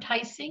more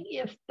enticing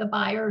if the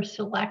buyer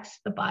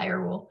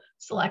will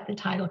select the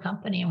title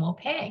company and will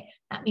pay.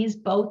 That means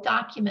both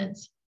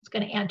documents, it's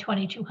going to add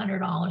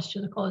 $2,200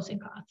 to the closing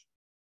costs.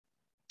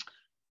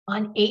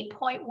 On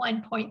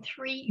 8.1.3,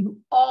 you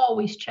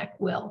always check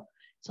will.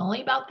 It's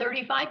only about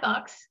 35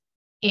 bucks.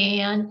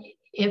 And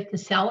if the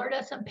seller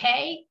doesn't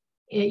pay,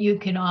 you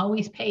can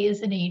always pay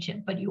as an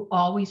agent, but you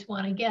always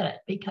want to get it,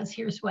 because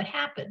here's what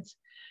happens.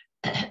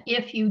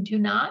 If you do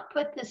not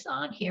put this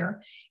on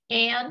here,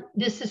 and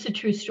this is a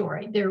true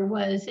story, there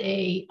was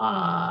a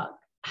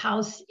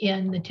house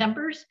in the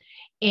Timbers,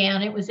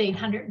 and it was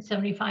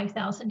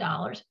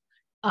 $875,000.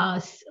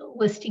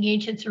 Listing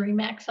agents are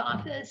Remax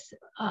office,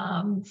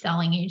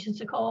 selling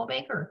agents a Coldwell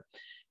Banker.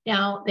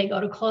 Now they go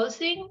to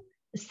closing,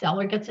 the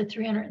seller gets a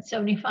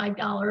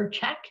 $375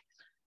 check.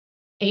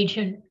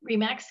 Agent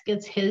Remax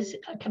gets his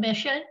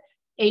commission,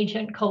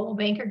 agent Coldwell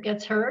Banker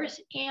gets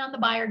hers, and the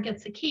buyer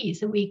gets the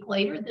keys. A week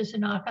later, there's a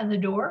knock on the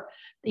door.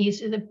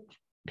 These are the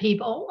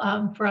people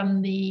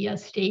from the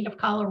state of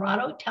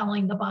Colorado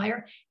telling the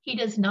buyer he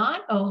does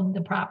not own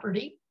the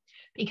property,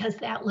 because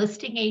that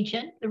listing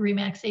agent, the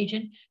Remax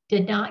agent,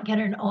 did not get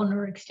an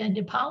owner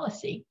extended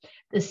policy.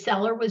 The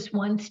seller was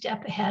one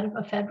step ahead of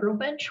a federal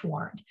bench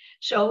warrant.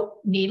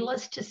 So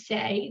needless to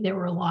say, there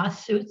were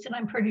lawsuits, and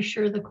I'm pretty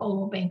sure the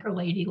Coldwell Banker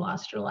lady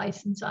lost her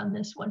license on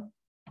this one.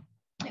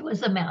 It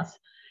was a mess,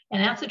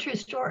 and that's a true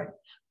story.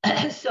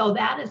 So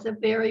that is a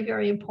very,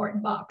 very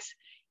important box.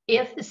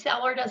 If the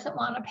seller doesn't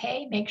want to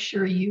pay, make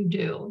sure you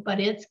do, but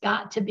it's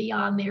got to be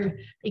on there,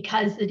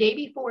 because the day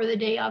before, the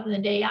day of, and the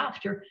day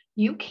after,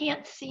 you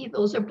can't see.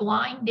 Those are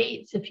blind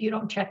dates if you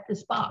don't check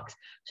this box.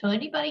 So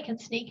anybody can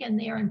sneak in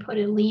there and put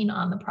a lien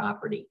on the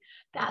property.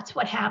 That's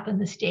what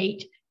happened. The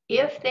state,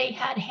 if they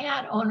had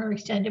had owner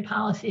extended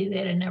policy,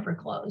 they'd have never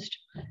closed.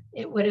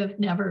 It would have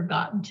never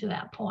gotten to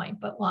that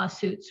point, but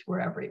lawsuits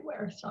were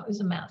everywhere. So it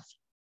was a mess.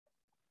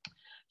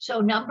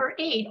 So number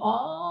 8,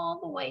 all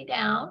the way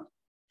down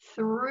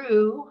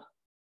through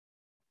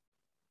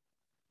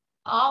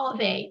all of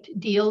 8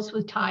 deals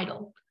with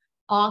title,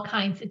 all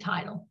kinds of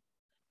title.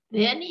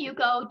 Then you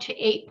go to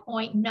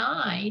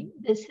 8.9.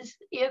 This is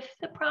if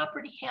the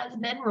property has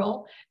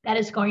mineral that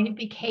is going to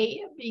be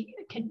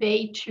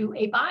conveyed to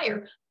a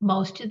buyer.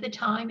 Most of the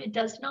time it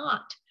does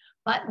not.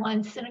 But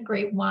once in a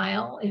great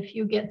while, if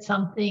you get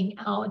something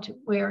out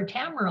where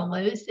Tamara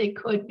lives, it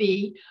could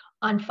be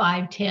on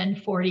 5, 10,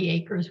 40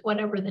 acres,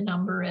 whatever the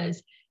number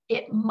is.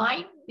 It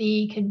might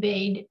be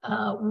conveyed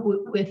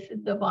with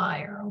the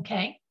buyer,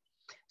 okay?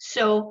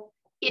 So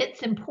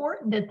it's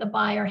important that the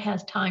buyer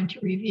has time to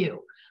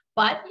review.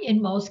 But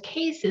in most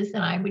cases,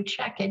 and I would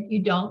check it,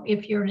 you don't,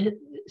 if you're in a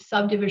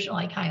subdivision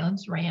like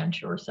Highlands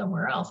Ranch or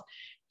somewhere else,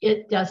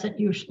 it doesn't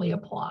usually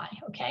apply,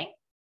 okay?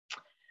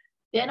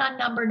 Then on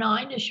number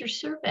 9 is your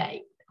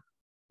survey.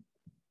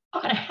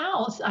 On a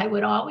house, I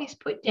would always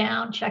put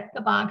down, check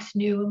the box,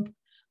 new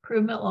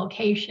improvement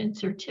location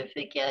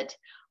certificate.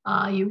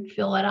 You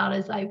fill it out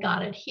as I've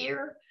got it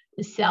here,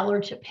 the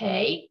seller to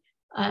pay,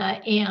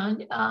 and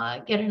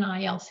get an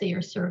ILC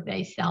or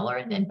survey seller,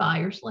 and then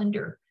buyer's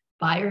lender.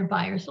 Buyer and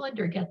buyer's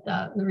lender get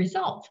the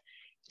results.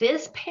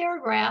 This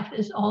paragraph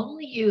is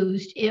only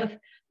used if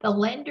the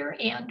lender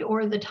and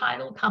or the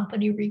title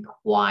company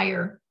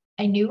require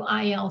a new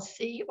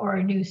ILC or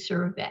a new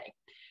survey.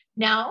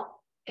 Now,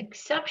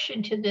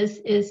 exception to this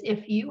is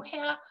if you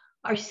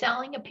are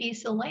selling a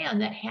piece of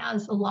land that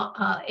has a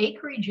lot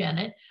acreage in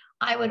it,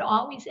 I would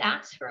always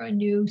ask for a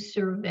new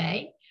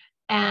survey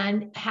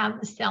and have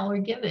the seller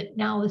give it.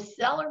 Now, the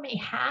seller may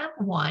have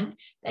one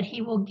that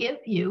he will give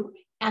you,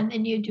 and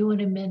then you do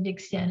an amend,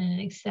 extend, and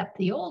accept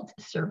the old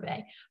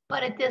survey.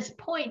 But at this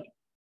point,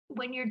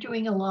 when you're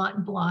doing a lot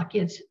and block,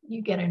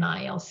 you get an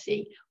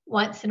ILC.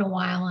 Once in a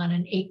while on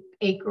an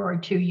acre or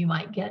two, you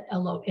might get a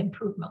low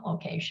improvement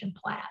location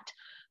plat.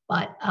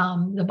 But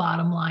the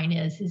bottom line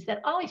is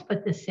that always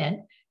put this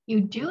in.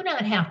 You do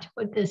not have to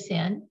put this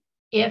in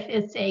if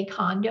it's a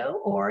condo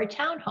or a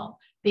townhome,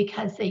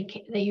 because they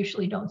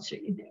usually don't,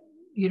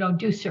 you don't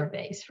do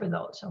surveys for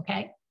those,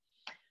 okay?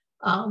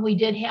 We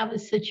did have a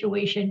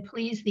situation,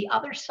 please, the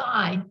other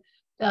side,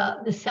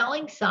 the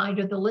selling side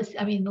or the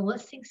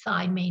listing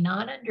side may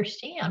not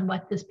understand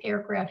what this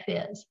paragraph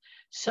is.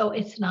 So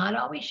it's not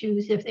always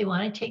used. If they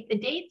want to take the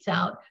dates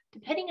out,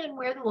 depending on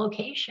where the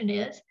location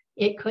is,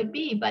 it could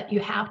be, but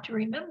you have to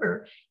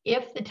remember,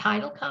 if the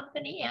title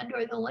company and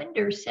or the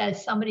lender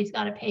says somebody's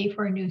got to pay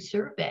for a new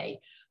survey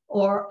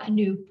or a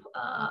new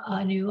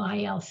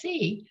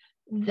ILC,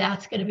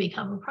 that's going to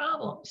become a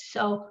problem.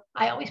 So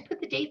I always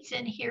put the dates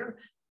in here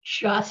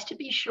just to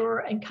be sure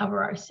and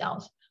cover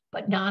ourselves,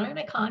 but not in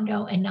a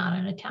condo and not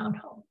in a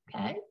townhome,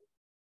 okay?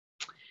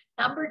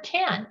 Number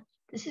 10,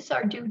 this is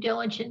our due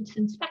diligence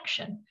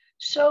inspection.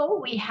 So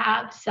we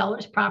have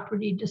seller's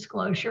property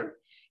disclosure.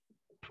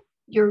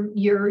 You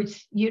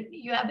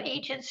have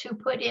agents who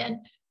put in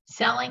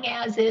selling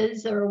as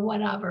is or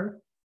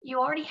whatever. You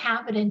already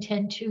have it in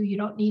 10.2. You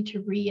don't need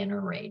to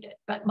reiterate it,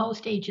 but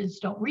most agents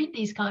don't read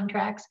these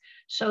contracts,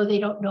 so they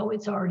don't know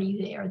it's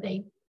already there.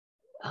 They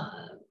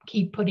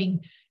keep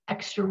putting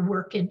extra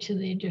work into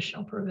the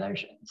additional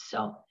provisions.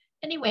 So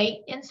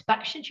anyway,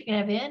 inspections, you can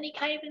have any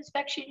kind of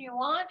inspection you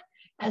want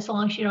as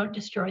long as you don't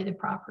destroy the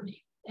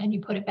property and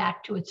you put it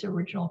back to its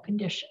original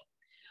condition.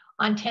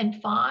 On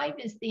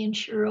 10.5 is the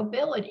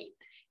insurability,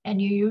 and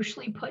you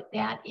usually put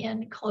that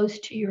in close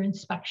to your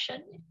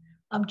inspection,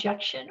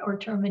 objection, or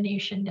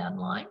termination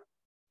deadline.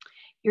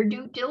 Your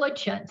due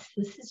diligence,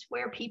 this is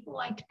where people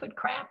like to put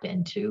crap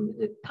into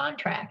the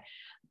contract.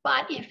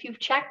 But if you've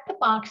checked the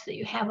box that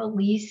you have a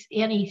lease,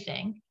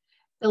 anything,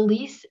 the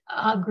lease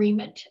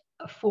agreement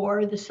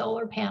for the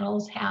solar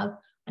panels have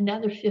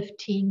another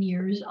 15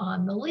 years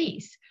on the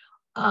lease.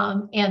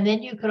 And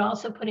then you could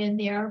also put in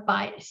there,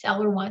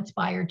 seller wants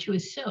buyer to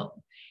assume.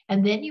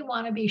 And then you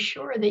want to be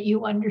sure that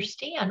you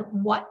understand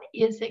what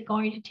is it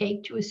going to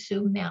take to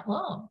assume that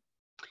loan.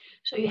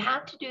 So you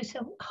have to do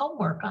some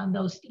homework on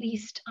those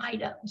leased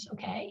items,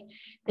 okay?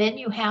 Then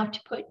you have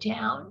to put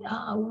down,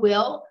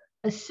 will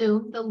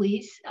assume the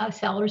lease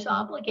seller's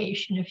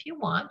obligation if you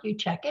want, you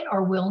check it,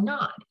 or will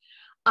not.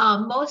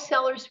 Most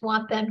sellers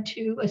want them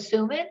to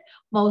assume it.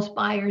 Most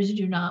buyers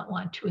do not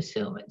want to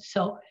assume it.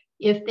 So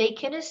if they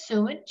can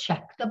assume it,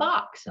 check the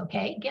box,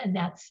 okay? Again,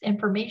 that's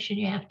information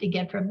you have to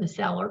get from the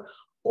seller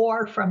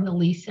or from the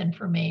lease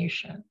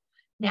information.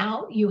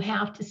 Now you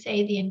have to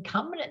say the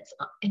encumbrance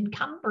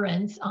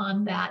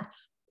on that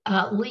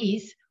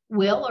lease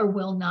will or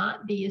will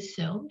not be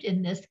assumed.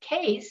 In this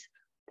case,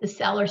 the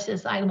seller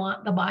says, I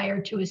want the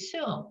buyer to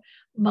assume.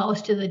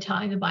 Most of the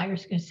time, the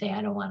buyer's going to say,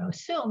 I don't want to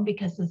assume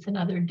because it's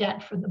another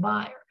debt for the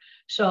buyer.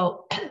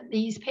 So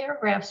these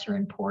paragraphs are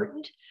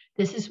important.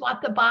 This is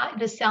what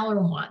the seller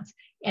wants.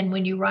 And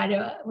when you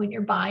when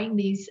you're buying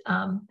these,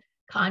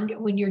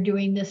 when you're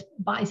doing this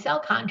buy-sell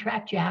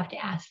contract, you have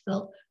to ask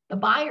the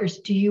buyers,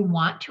 do you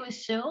want to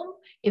assume?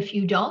 If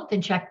you don't,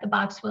 then check the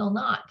box will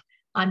not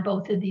on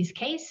both of these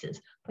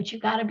cases. But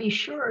you've got to be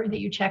sure that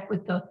you check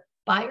with the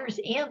buyers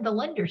and the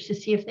lenders to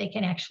see if they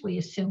can actually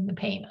assume the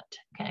payment,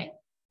 okay?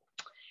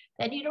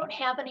 Then you don't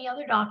have any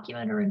other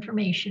document or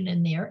information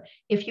in there.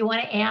 If you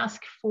want to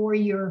ask for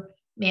your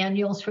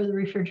manuals for the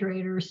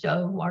refrigerator,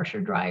 stove,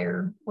 washer,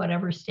 dryer,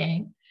 whatever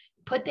staying,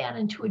 put that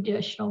into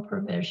additional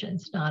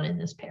provisions, not in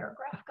this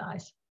paragraph,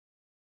 guys.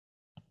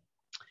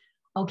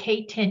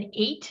 Okay,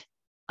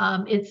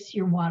 10.8, it's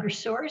your water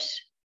source,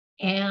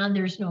 and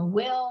there's no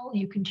will.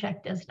 You can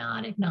check does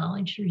not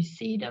acknowledge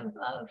receipt of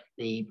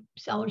the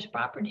seller's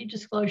property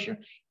disclosure,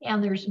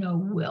 and there's no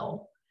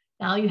will.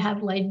 Now you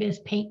have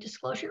lead-based paint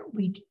disclosure.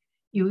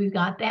 You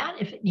got that.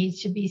 If it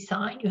needs to be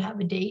signed, you have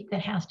a date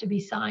that has to be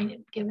signed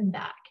and given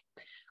back.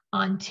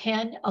 On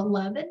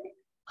 10.11,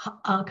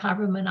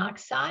 carbon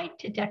monoxide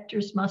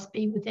detectors must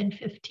be within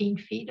 15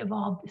 feet of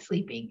all the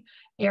sleeping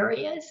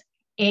areas.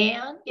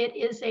 And it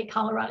is a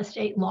Colorado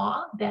state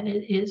law that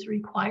it is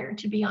required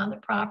to be on the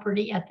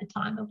property at the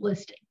time of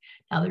listing.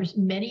 Now, there's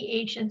many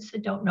agents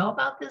that don't know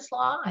about this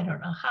law. I don't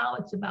know how.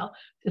 It's about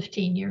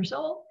 15 years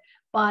old,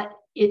 but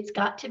it's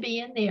got to be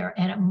in there,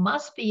 and it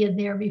must be in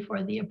there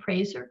before the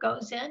appraiser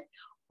goes in,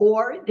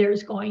 or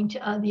there's going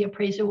to, the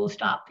appraiser will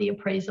stop the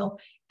appraisal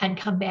and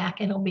come back,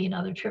 and it'll be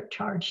another trip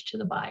charge to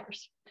the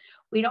buyers.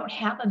 We don't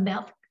have a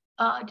meth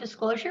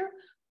disclosure.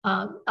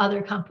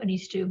 Other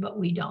companies do, but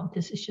we don't.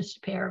 This is just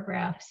a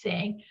paragraph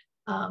saying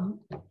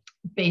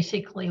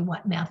basically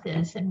what meth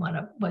is and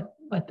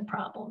what the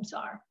problems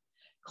are.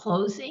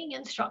 Closing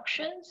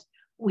instructions.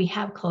 We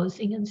have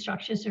closing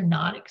instructions. They're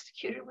not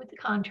executed with the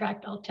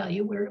contract. I'll tell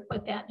you where to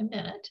put that in a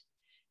minute.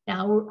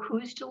 Now,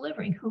 who's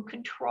delivering? Who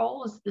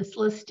controls this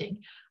listing?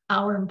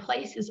 Our in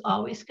place is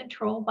always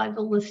controlled by the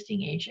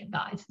listing agent,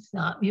 guys. It's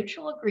not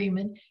mutual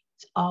agreement.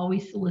 It's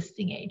always the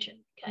listing agent,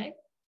 okay?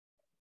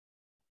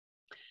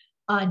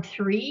 On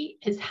 3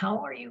 is how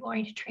are you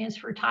going to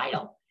transfer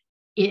title?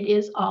 It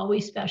is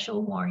always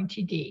special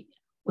warranty deed.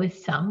 With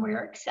some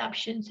rare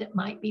exceptions, it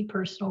might be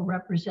personal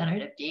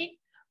representative deed,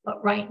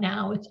 but right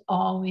now it's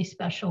always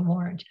special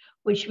warrant,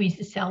 which means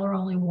the seller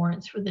only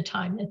warrants for the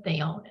time that they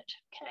own it,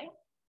 okay?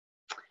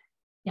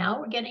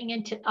 Now we're getting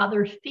into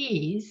other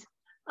fees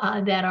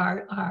that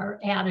are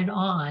added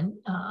on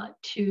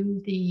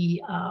to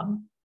the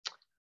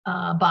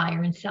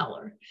buyer and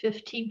seller.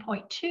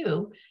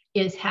 15.2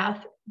 is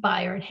half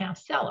buyer and half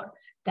seller.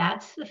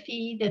 That's the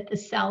fee that the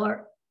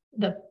seller,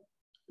 the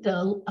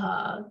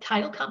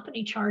title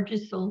company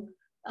charges the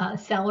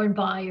seller and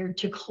buyer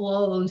to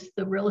close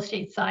the real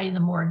estate side and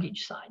the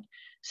mortgage side.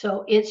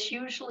 So it's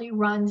usually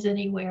runs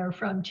anywhere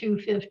from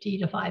 $250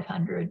 to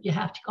 $500. You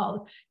have to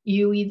call,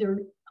 you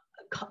either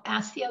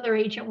ask the other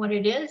agent what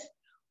it is,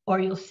 or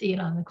you'll see it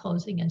on the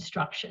closing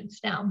instructions.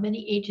 Now,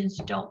 many agents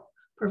don't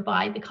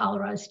provide the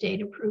Colorado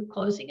State approved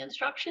closing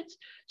instructions,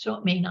 so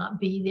it may not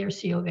be there,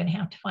 so you're going to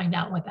have to find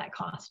out what that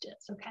cost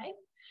is, okay?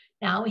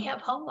 Now we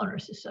have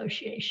homeowners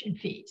association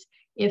fees.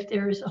 If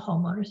there is a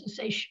homeowners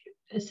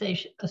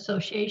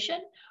association,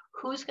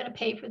 who's going to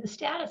pay for the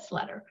status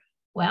letter?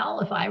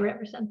 Well, if I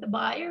represent the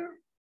buyer,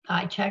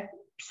 I check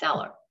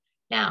seller.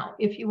 Now,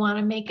 if you want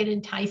to make it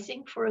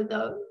enticing for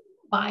the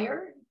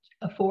buyer,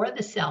 for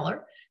the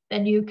seller,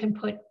 then you can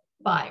put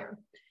buyer.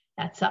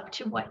 That's up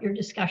to what your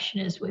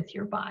discussion is with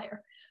your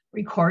buyer.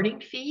 Recording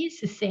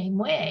fees, the same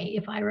way.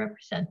 If I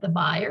represent the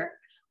buyer,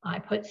 I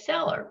put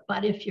seller.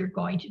 But if you're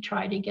going to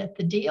try to get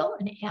the deal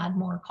and add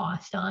more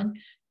cost on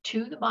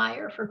to the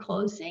buyer for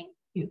closing,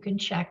 you can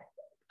check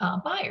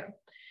buyer.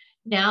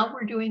 Now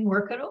we're doing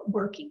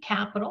working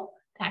capital.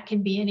 That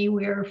can be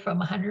anywhere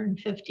from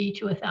 $150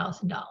 to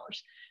 $1,000.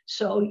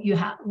 So you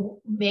have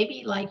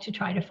maybe like to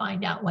try to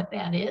find out what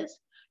that is.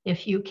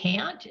 If you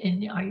can't,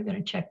 and are you going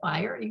to check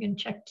buyer or are you going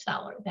to check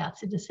seller?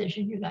 That's a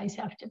decision you guys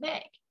have to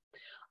make.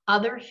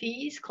 Other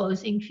fees,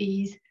 closing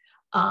fees,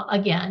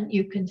 again,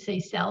 you can say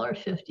seller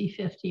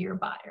 50-50 or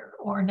buyer,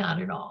 or not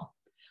at all.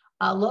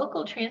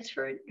 Local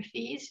transfer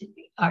fees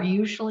are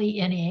usually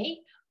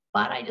NA,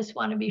 but I just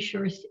want to be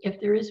sure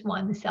if there is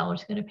one, the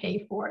seller's going to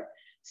pay for it.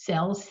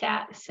 Sales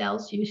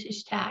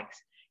usage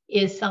tax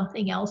is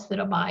something else that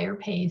a buyer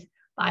pays,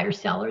 buyer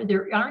seller.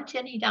 There aren't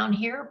any down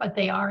here, but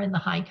they are in the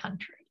high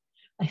country.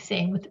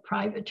 Same with the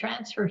private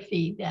transfer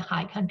fee. The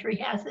high country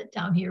has it,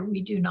 down here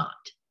we do not.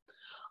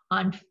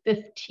 On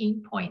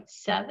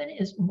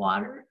 15.7 is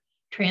water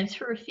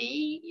transfer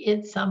fee.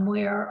 It's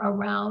somewhere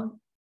around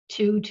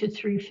 $200 to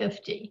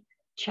 $350.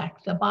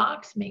 Check the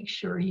box, make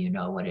sure you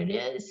know what it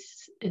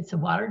is. It's a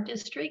water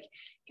district.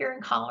 Here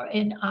in Colorado,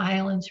 in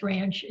Islands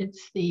Ranch,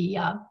 it's the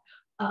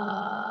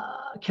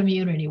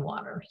community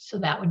water. So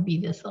that would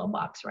be this little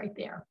box right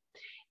there.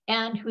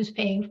 And who's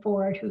paying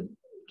for it? Who,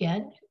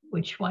 again,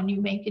 which one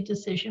you make a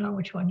decision on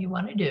which one you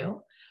want to do.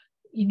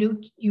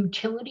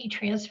 Utility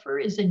transfer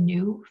is a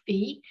new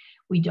fee.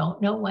 We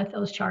don't know what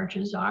those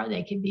charges are.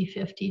 They could be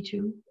 50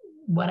 to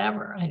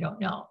whatever, I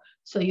don't know.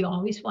 So you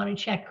always want to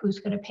check who's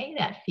going to pay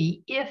that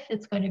fee if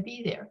it's going to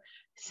be there.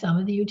 Some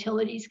of the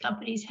utilities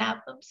companies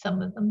have them,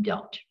 some of them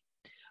don't.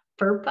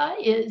 FERPA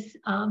is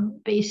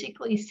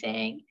basically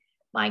saying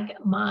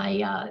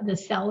the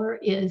seller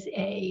is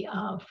a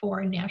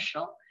foreign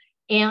national.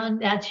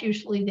 And that's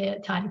usually the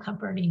title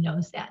company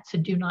knows that. So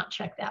do not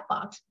check that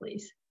box,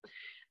 please.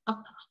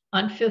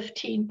 On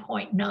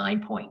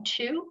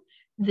 15.9.2,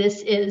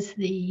 this is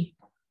the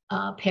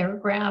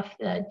paragraph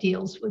that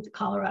deals with the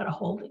Colorado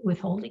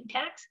withholding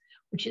tax,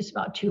 which is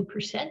about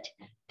 2%.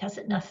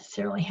 Doesn't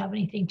necessarily have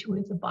anything to do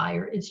with the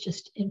buyer. It's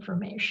just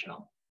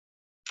informational.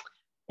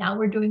 Now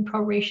we're doing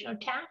proration of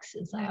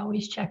taxes. I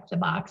always check the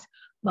box,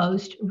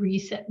 most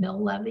recent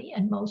mill levy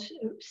and most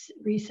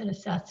recent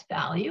assessed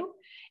value.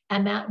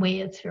 And that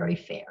way it's very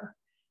fair.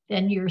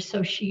 Then your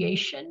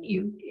association,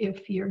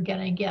 if you're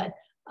gonna get,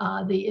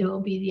 it will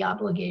be the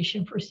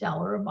obligation for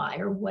seller or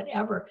buyer,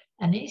 whatever.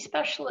 And any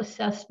special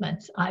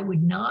assessments, I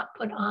would not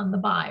put on the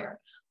buyer.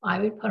 I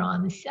would put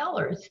on the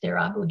seller. It's their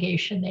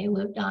obligation. They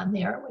lived on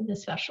there when the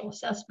special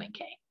assessment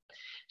came.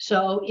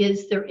 So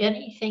is there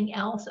anything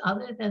else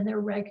other than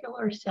their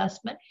regular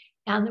assessment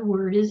and the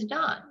word is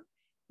done?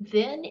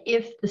 Then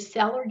if the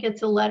seller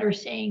gets a letter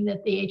saying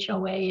that the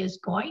HOA is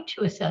going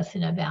to assess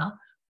an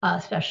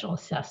special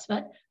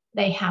assessment,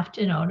 they have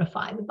to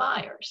notify the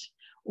buyers.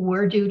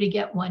 We're due to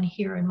get one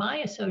here in my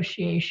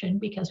association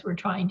because we're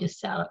trying to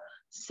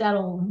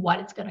settle what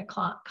it's going to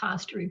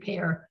cost to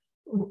repair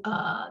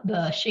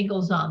the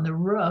shingles on the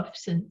roof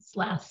since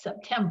last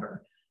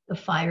September. The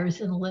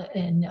fires in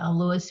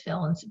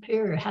Louisville and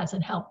Superior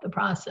hasn't helped the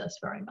process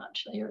very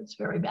much. It's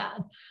very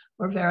bad.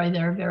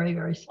 They're very,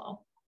 very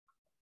slow.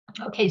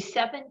 Okay,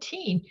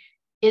 17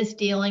 is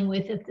dealing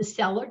with if the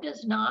seller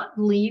does not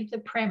leave the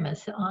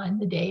premise on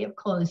the day of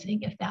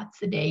closing, if that's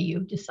the day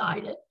you've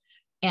decided,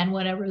 and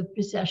whatever the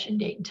possession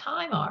date and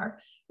time are,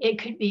 it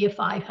could be a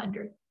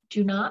 $500.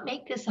 Do not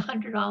make this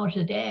 $100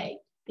 a day,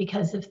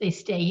 because if they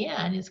stay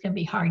in, it's going to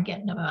be hard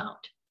getting them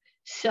out.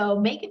 So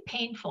make it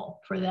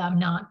painful for them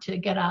not to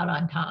get out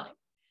on time.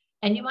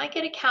 And you might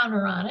get a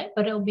counter on it,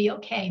 but it'll be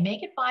okay.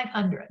 Make it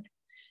 500.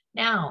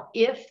 Now,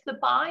 if the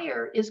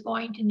buyer is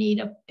going to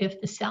need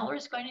if the seller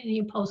is going to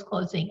need a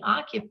post-closing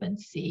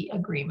occupancy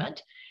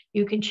agreement,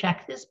 you can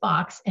check this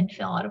box and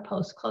fill out a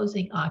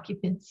post-closing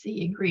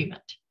occupancy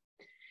agreement.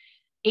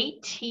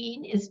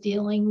 18 is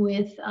dealing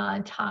with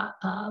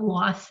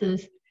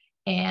losses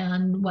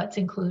and what's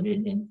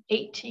included in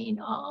 18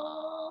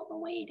 all the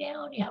way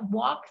down. You have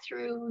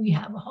walkthrough, you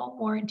have a home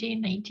warranty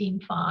in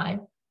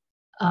 19.5.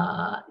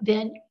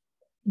 Then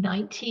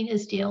 19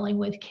 is dealing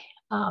with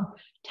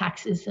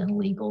taxes and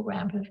legal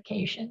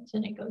ramifications,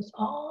 and it goes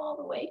all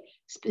the way.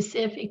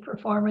 Specific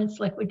performance,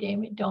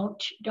 liquidated.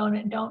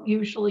 Don't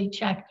usually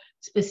check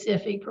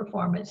specific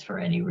performance for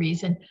any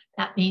reason.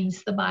 That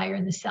means the buyer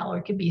and the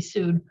seller could be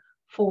sued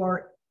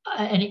for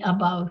any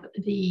above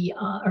the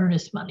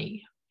earnest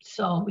money.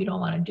 So we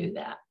don't want to do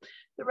that.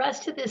 The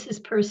rest of this is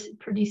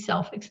pretty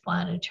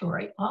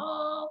self-explanatory,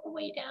 all the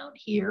way down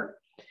here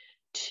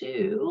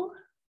to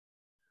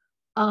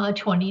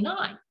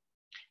 29.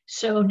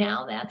 So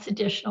now that's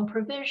additional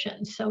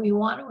provision. So we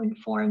want to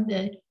inform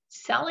the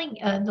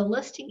the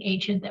listing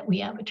agent that we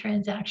have a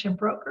transaction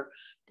broker.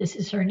 This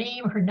is her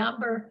name, her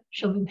number.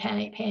 She'll be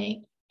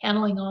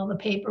handling all the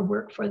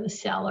paperwork for the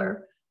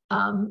seller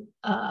or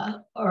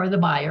the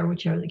buyer,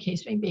 whichever the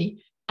case may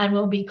be, and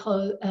will be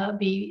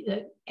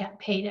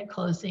paid at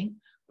closing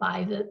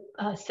by the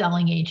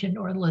selling agent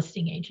or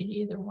listing agent.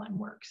 Either one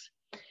works.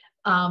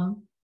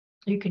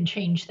 You can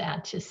change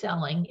that to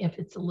selling. If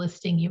it's a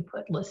listing, you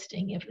put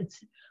listing. If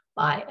it's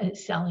by a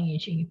selling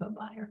agent, you put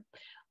buyer.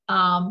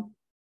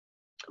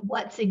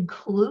 What's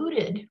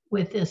included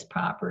with this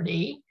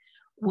property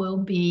will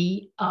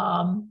be,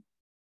 oh,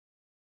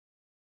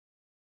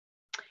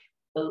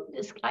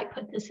 I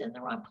put this in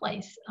the wrong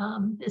place.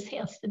 This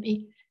has to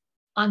be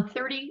on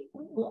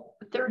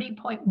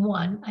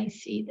 30.1. I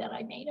see that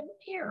I made an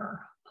error.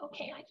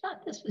 Okay, I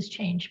thought this was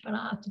changed, but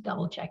I'll have to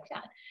double check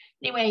that.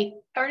 Anyway,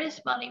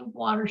 earnest money,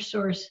 water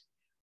source,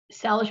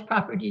 seller's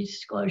property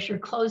disclosure,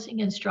 closing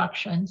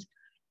instructions,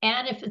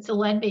 and if it's a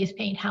lead-based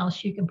paint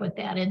house, you can put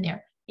that in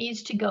there.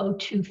 Needs to go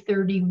to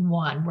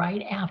 31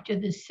 right after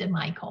the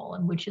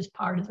semicolon, which is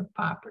part of the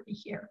property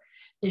here.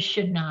 This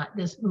should not,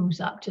 this moves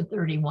up to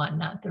 31,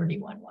 not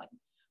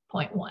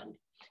 31.1.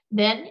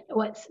 Then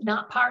what's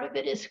not part of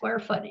it is square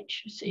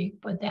footage. So you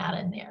put that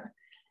in there.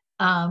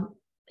 And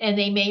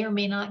they may or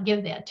may not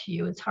give that to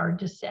you. It's hard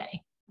to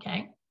say,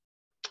 okay?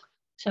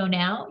 So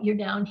now you're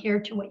down here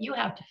to what you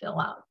have to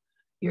fill out.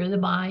 You're the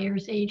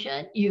buyer's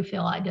agent. You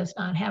fill out does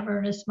not have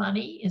earnest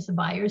money, is the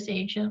buyer's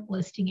agent,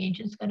 listing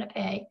agent's gonna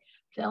pay.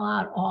 Fill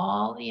out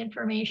all the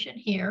information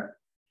here,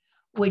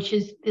 which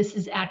is, this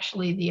is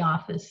actually the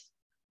office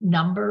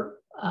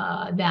number.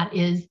 That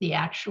is the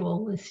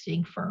actual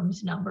listing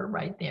firm's number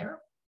right there.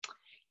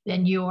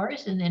 Then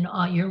yours, and then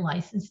your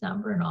license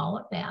number and all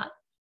of that.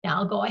 Now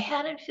I'll go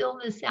ahead and fill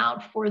this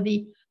out for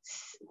the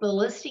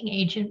listing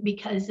agent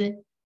because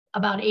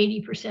about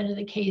 80% of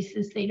the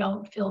cases, they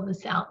don't fill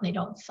this out and they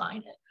don't sign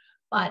it.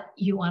 But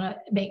you want to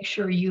make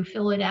sure you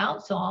fill it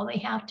out. So all they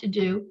have to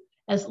do,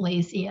 as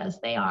lazy as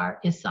they are,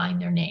 is sign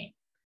their name.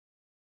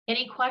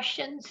 Any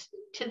questions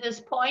to this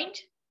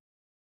point?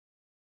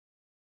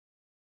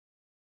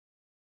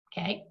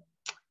 Okay.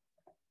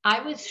 I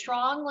would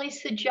strongly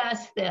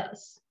suggest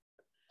this.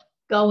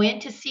 Go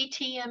into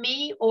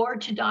CTME or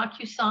to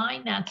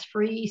DocuSign. That's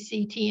free.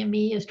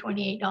 CTME is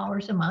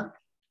 $28 a month.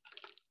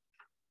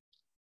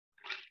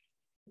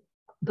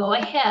 Go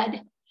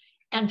ahead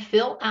and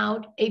fill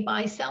out a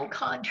buy-sell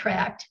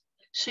contract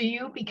so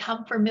you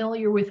become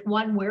familiar with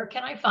one, where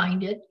can I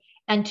find it?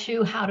 And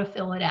two, how to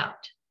fill it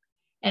out.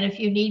 And if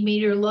you need me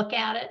to look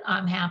at it,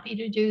 I'm happy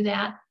to do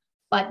that.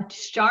 But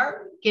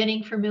start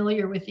getting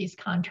familiar with these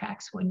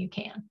contracts when you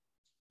can.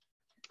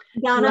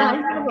 Donna,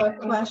 I have a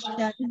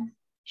question.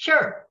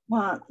 Sure.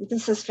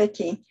 This is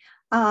Vicki.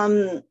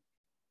 What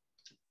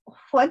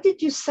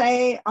did you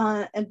say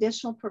on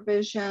additional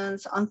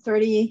provisions on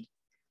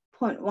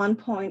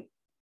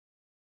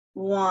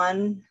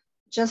 30.1.1?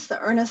 Just the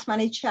earnest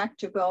money check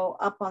to go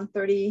up on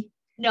 30?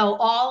 No,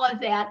 all of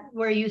that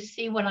where you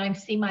see when I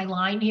see my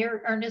line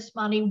here, earnest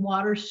money,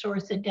 water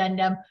source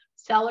addendum,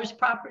 seller's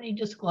property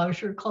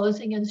disclosure,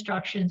 closing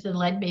instructions, and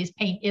lead-based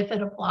paint, if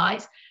it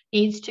applies,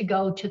 needs to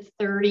go to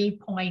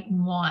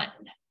 30.1.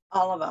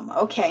 All of them,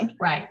 okay.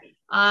 Right.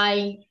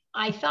 I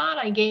thought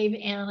I gave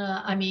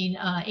Amy,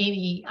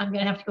 I'm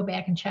gonna have to go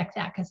back and check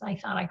that because I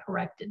thought I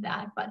corrected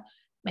that, but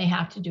may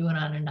have to do it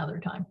on another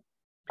time.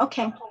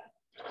 Okay.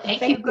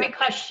 Thank you. Great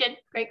question.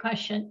 Great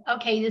question.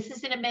 Okay, this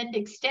is an amend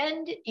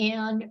extend,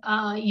 and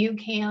you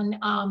can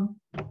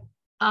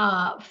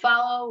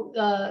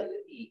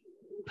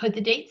put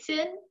the dates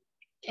in.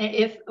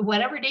 If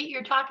whatever date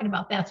you're talking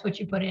about, that's what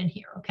you put in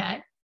here,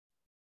 okay?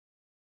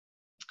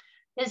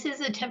 This is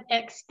an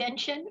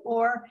extension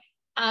or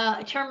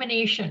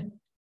termination.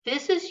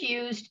 This is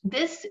used,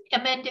 this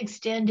amend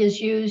extend is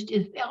used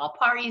if all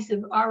parties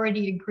have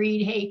already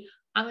agreed, hey,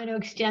 I'm going to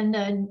extend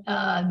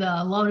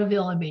the loan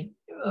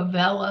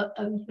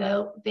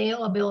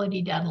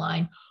availability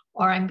deadline,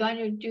 or I'm going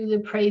to do the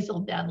appraisal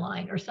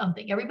deadline or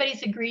something.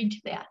 Everybody's agreed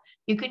to that.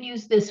 You can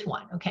use this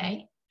one,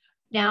 okay?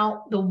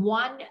 Now, the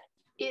one,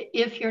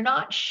 if you're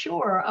not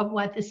sure of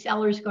what the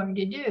seller's going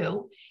to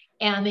do,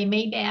 and they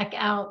may back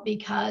out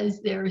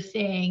because they're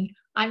saying,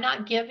 I'm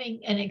not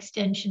giving an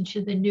extension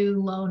to the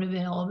new loan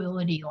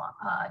availability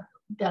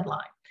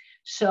deadline.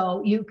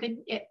 So you could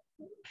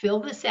fill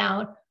this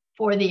out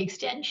for the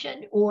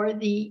extension or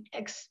the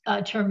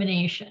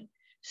termination.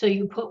 So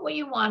you put what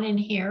you want in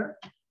here.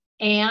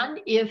 And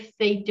if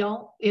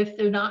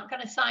they're not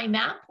going to sign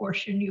that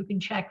portion, you can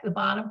check the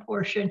bottom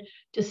portion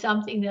to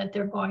something that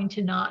they're going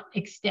to not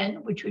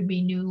extend, which would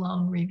be new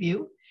loan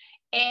review.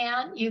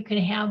 And you can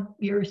have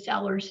your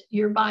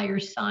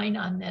buyers sign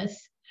on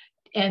this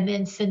and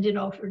then send it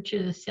over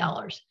to the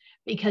sellers,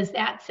 because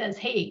that says,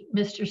 hey,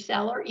 Mr.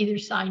 Seller, either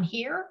sign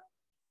here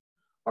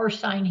or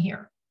sign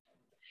here.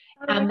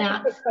 And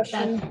that's,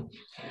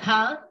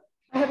 huh?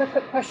 I have a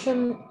quick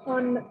question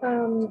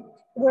on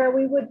where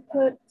we would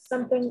put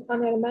something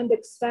on an amend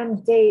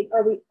extend date.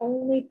 Are we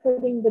only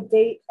putting the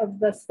date of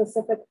the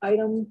specific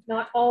item,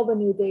 not all the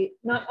new date,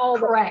 not all?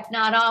 Correct,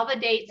 not all the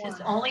dates.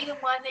 It's only the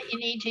one that you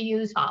need to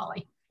use,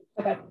 Holly.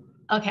 Okay.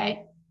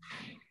 Okay.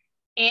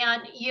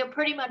 And you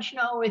pretty much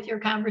know with your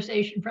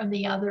conversation from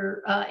the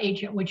other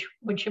agent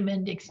which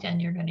amend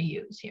extend you're going to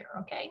use here.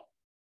 Okay.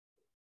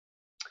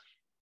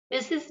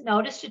 This is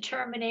notice to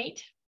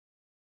terminate.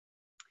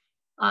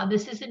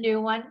 This is a new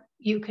one.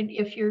 You can,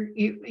 if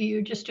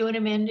you're just doing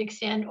amend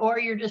extend, or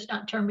you're just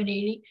not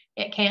terminating,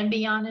 it can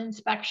be on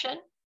inspection.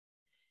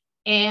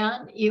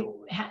 And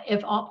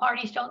if all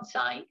parties don't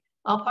sign,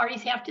 all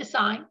parties have to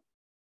sign.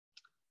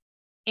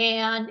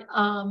 And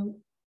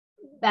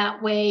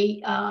that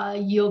way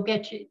you'll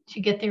get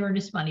the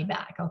earnest money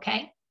back.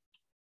 Okay.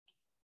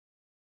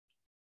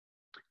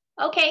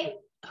 Okay.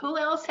 Who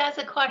else has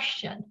a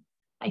question?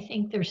 I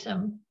think there's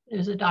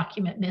a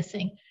document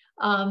missing.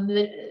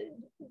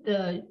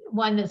 The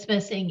one that's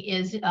missing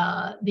is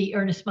the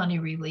earnest money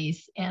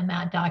release, and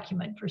that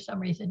document for some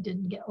reason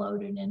didn't get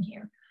loaded in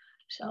here.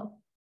 So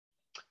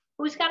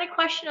who's got a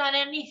question on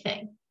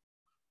anything?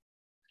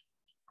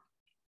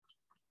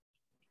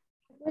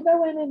 We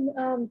go in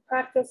and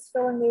practice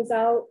filling these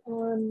out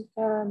on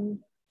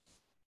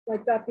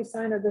like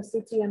DocuSign or the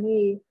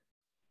CTME.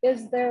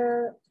 Is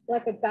there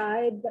like a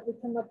guide that we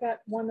can look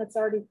at, one that's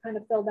already kind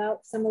of filled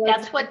out similar?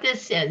 That's what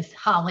this is,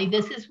 Holly.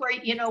 This is where,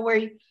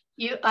 where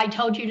I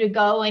told you to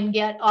go and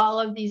get all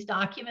of these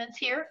documents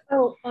here.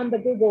 Oh, on the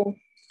Google.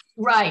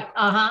 Right.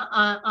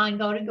 On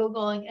go to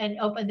Google and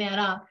open that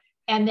up.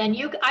 And then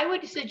I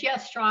would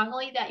suggest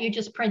strongly that you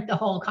just print the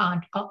whole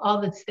all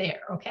that's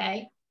there.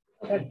 Okay.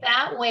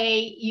 That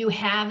way you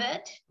have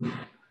it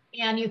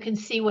and you can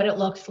see what it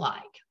looks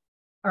like.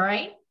 All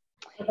right.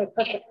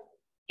 Okay,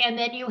 and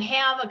then you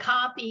have a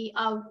copy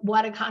of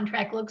what a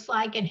contract looks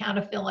like and how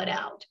to fill it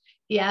out.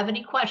 If you have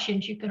any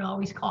questions, you can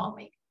always call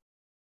me.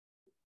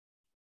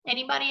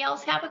 Anybody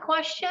else have a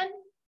question?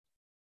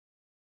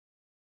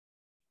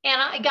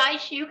 And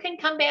guys, you can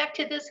come back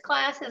to this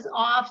class as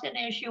often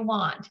as you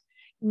want.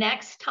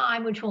 Next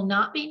time, which will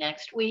not be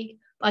next week,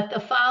 but the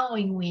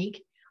following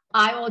week,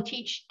 I will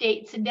teach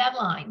dates and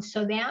deadlines.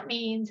 So that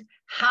means,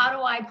 how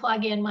do I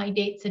plug in my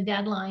dates and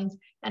deadlines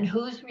and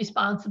who's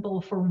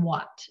responsible for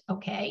what,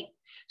 okay?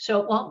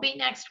 So it won't be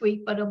next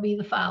week, but it'll be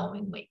the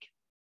following week.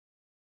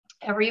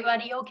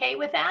 Everybody okay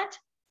with that?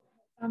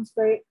 sounds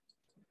great.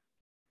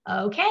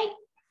 Okay.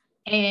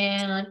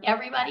 And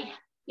everybody,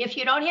 if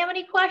you don't have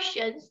any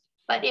questions,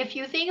 but if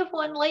you think of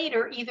one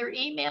later, either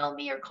email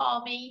me or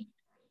call me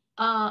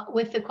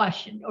with the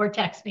question, or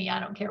text me. I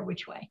don't care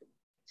which way.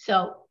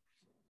 So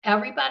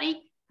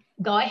everybody,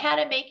 go ahead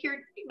and make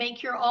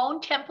your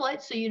own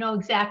template so you know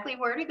exactly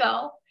where to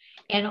go.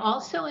 And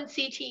also in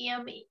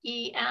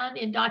CTME and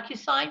in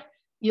DocuSign,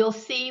 you'll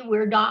see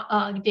where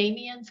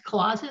Damien's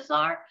clauses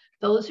are.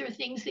 Those are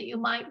things that you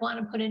might want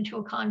to put into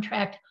a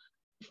contract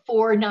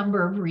for a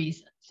number of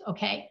reasons,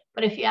 okay?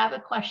 But if you have a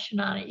question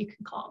on it, you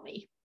can call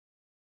me.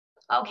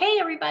 Okay,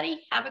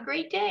 everybody, have a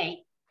great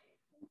day.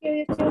 Thank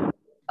you, you too.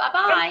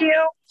 Bye-bye. Thank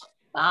you.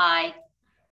 Bye.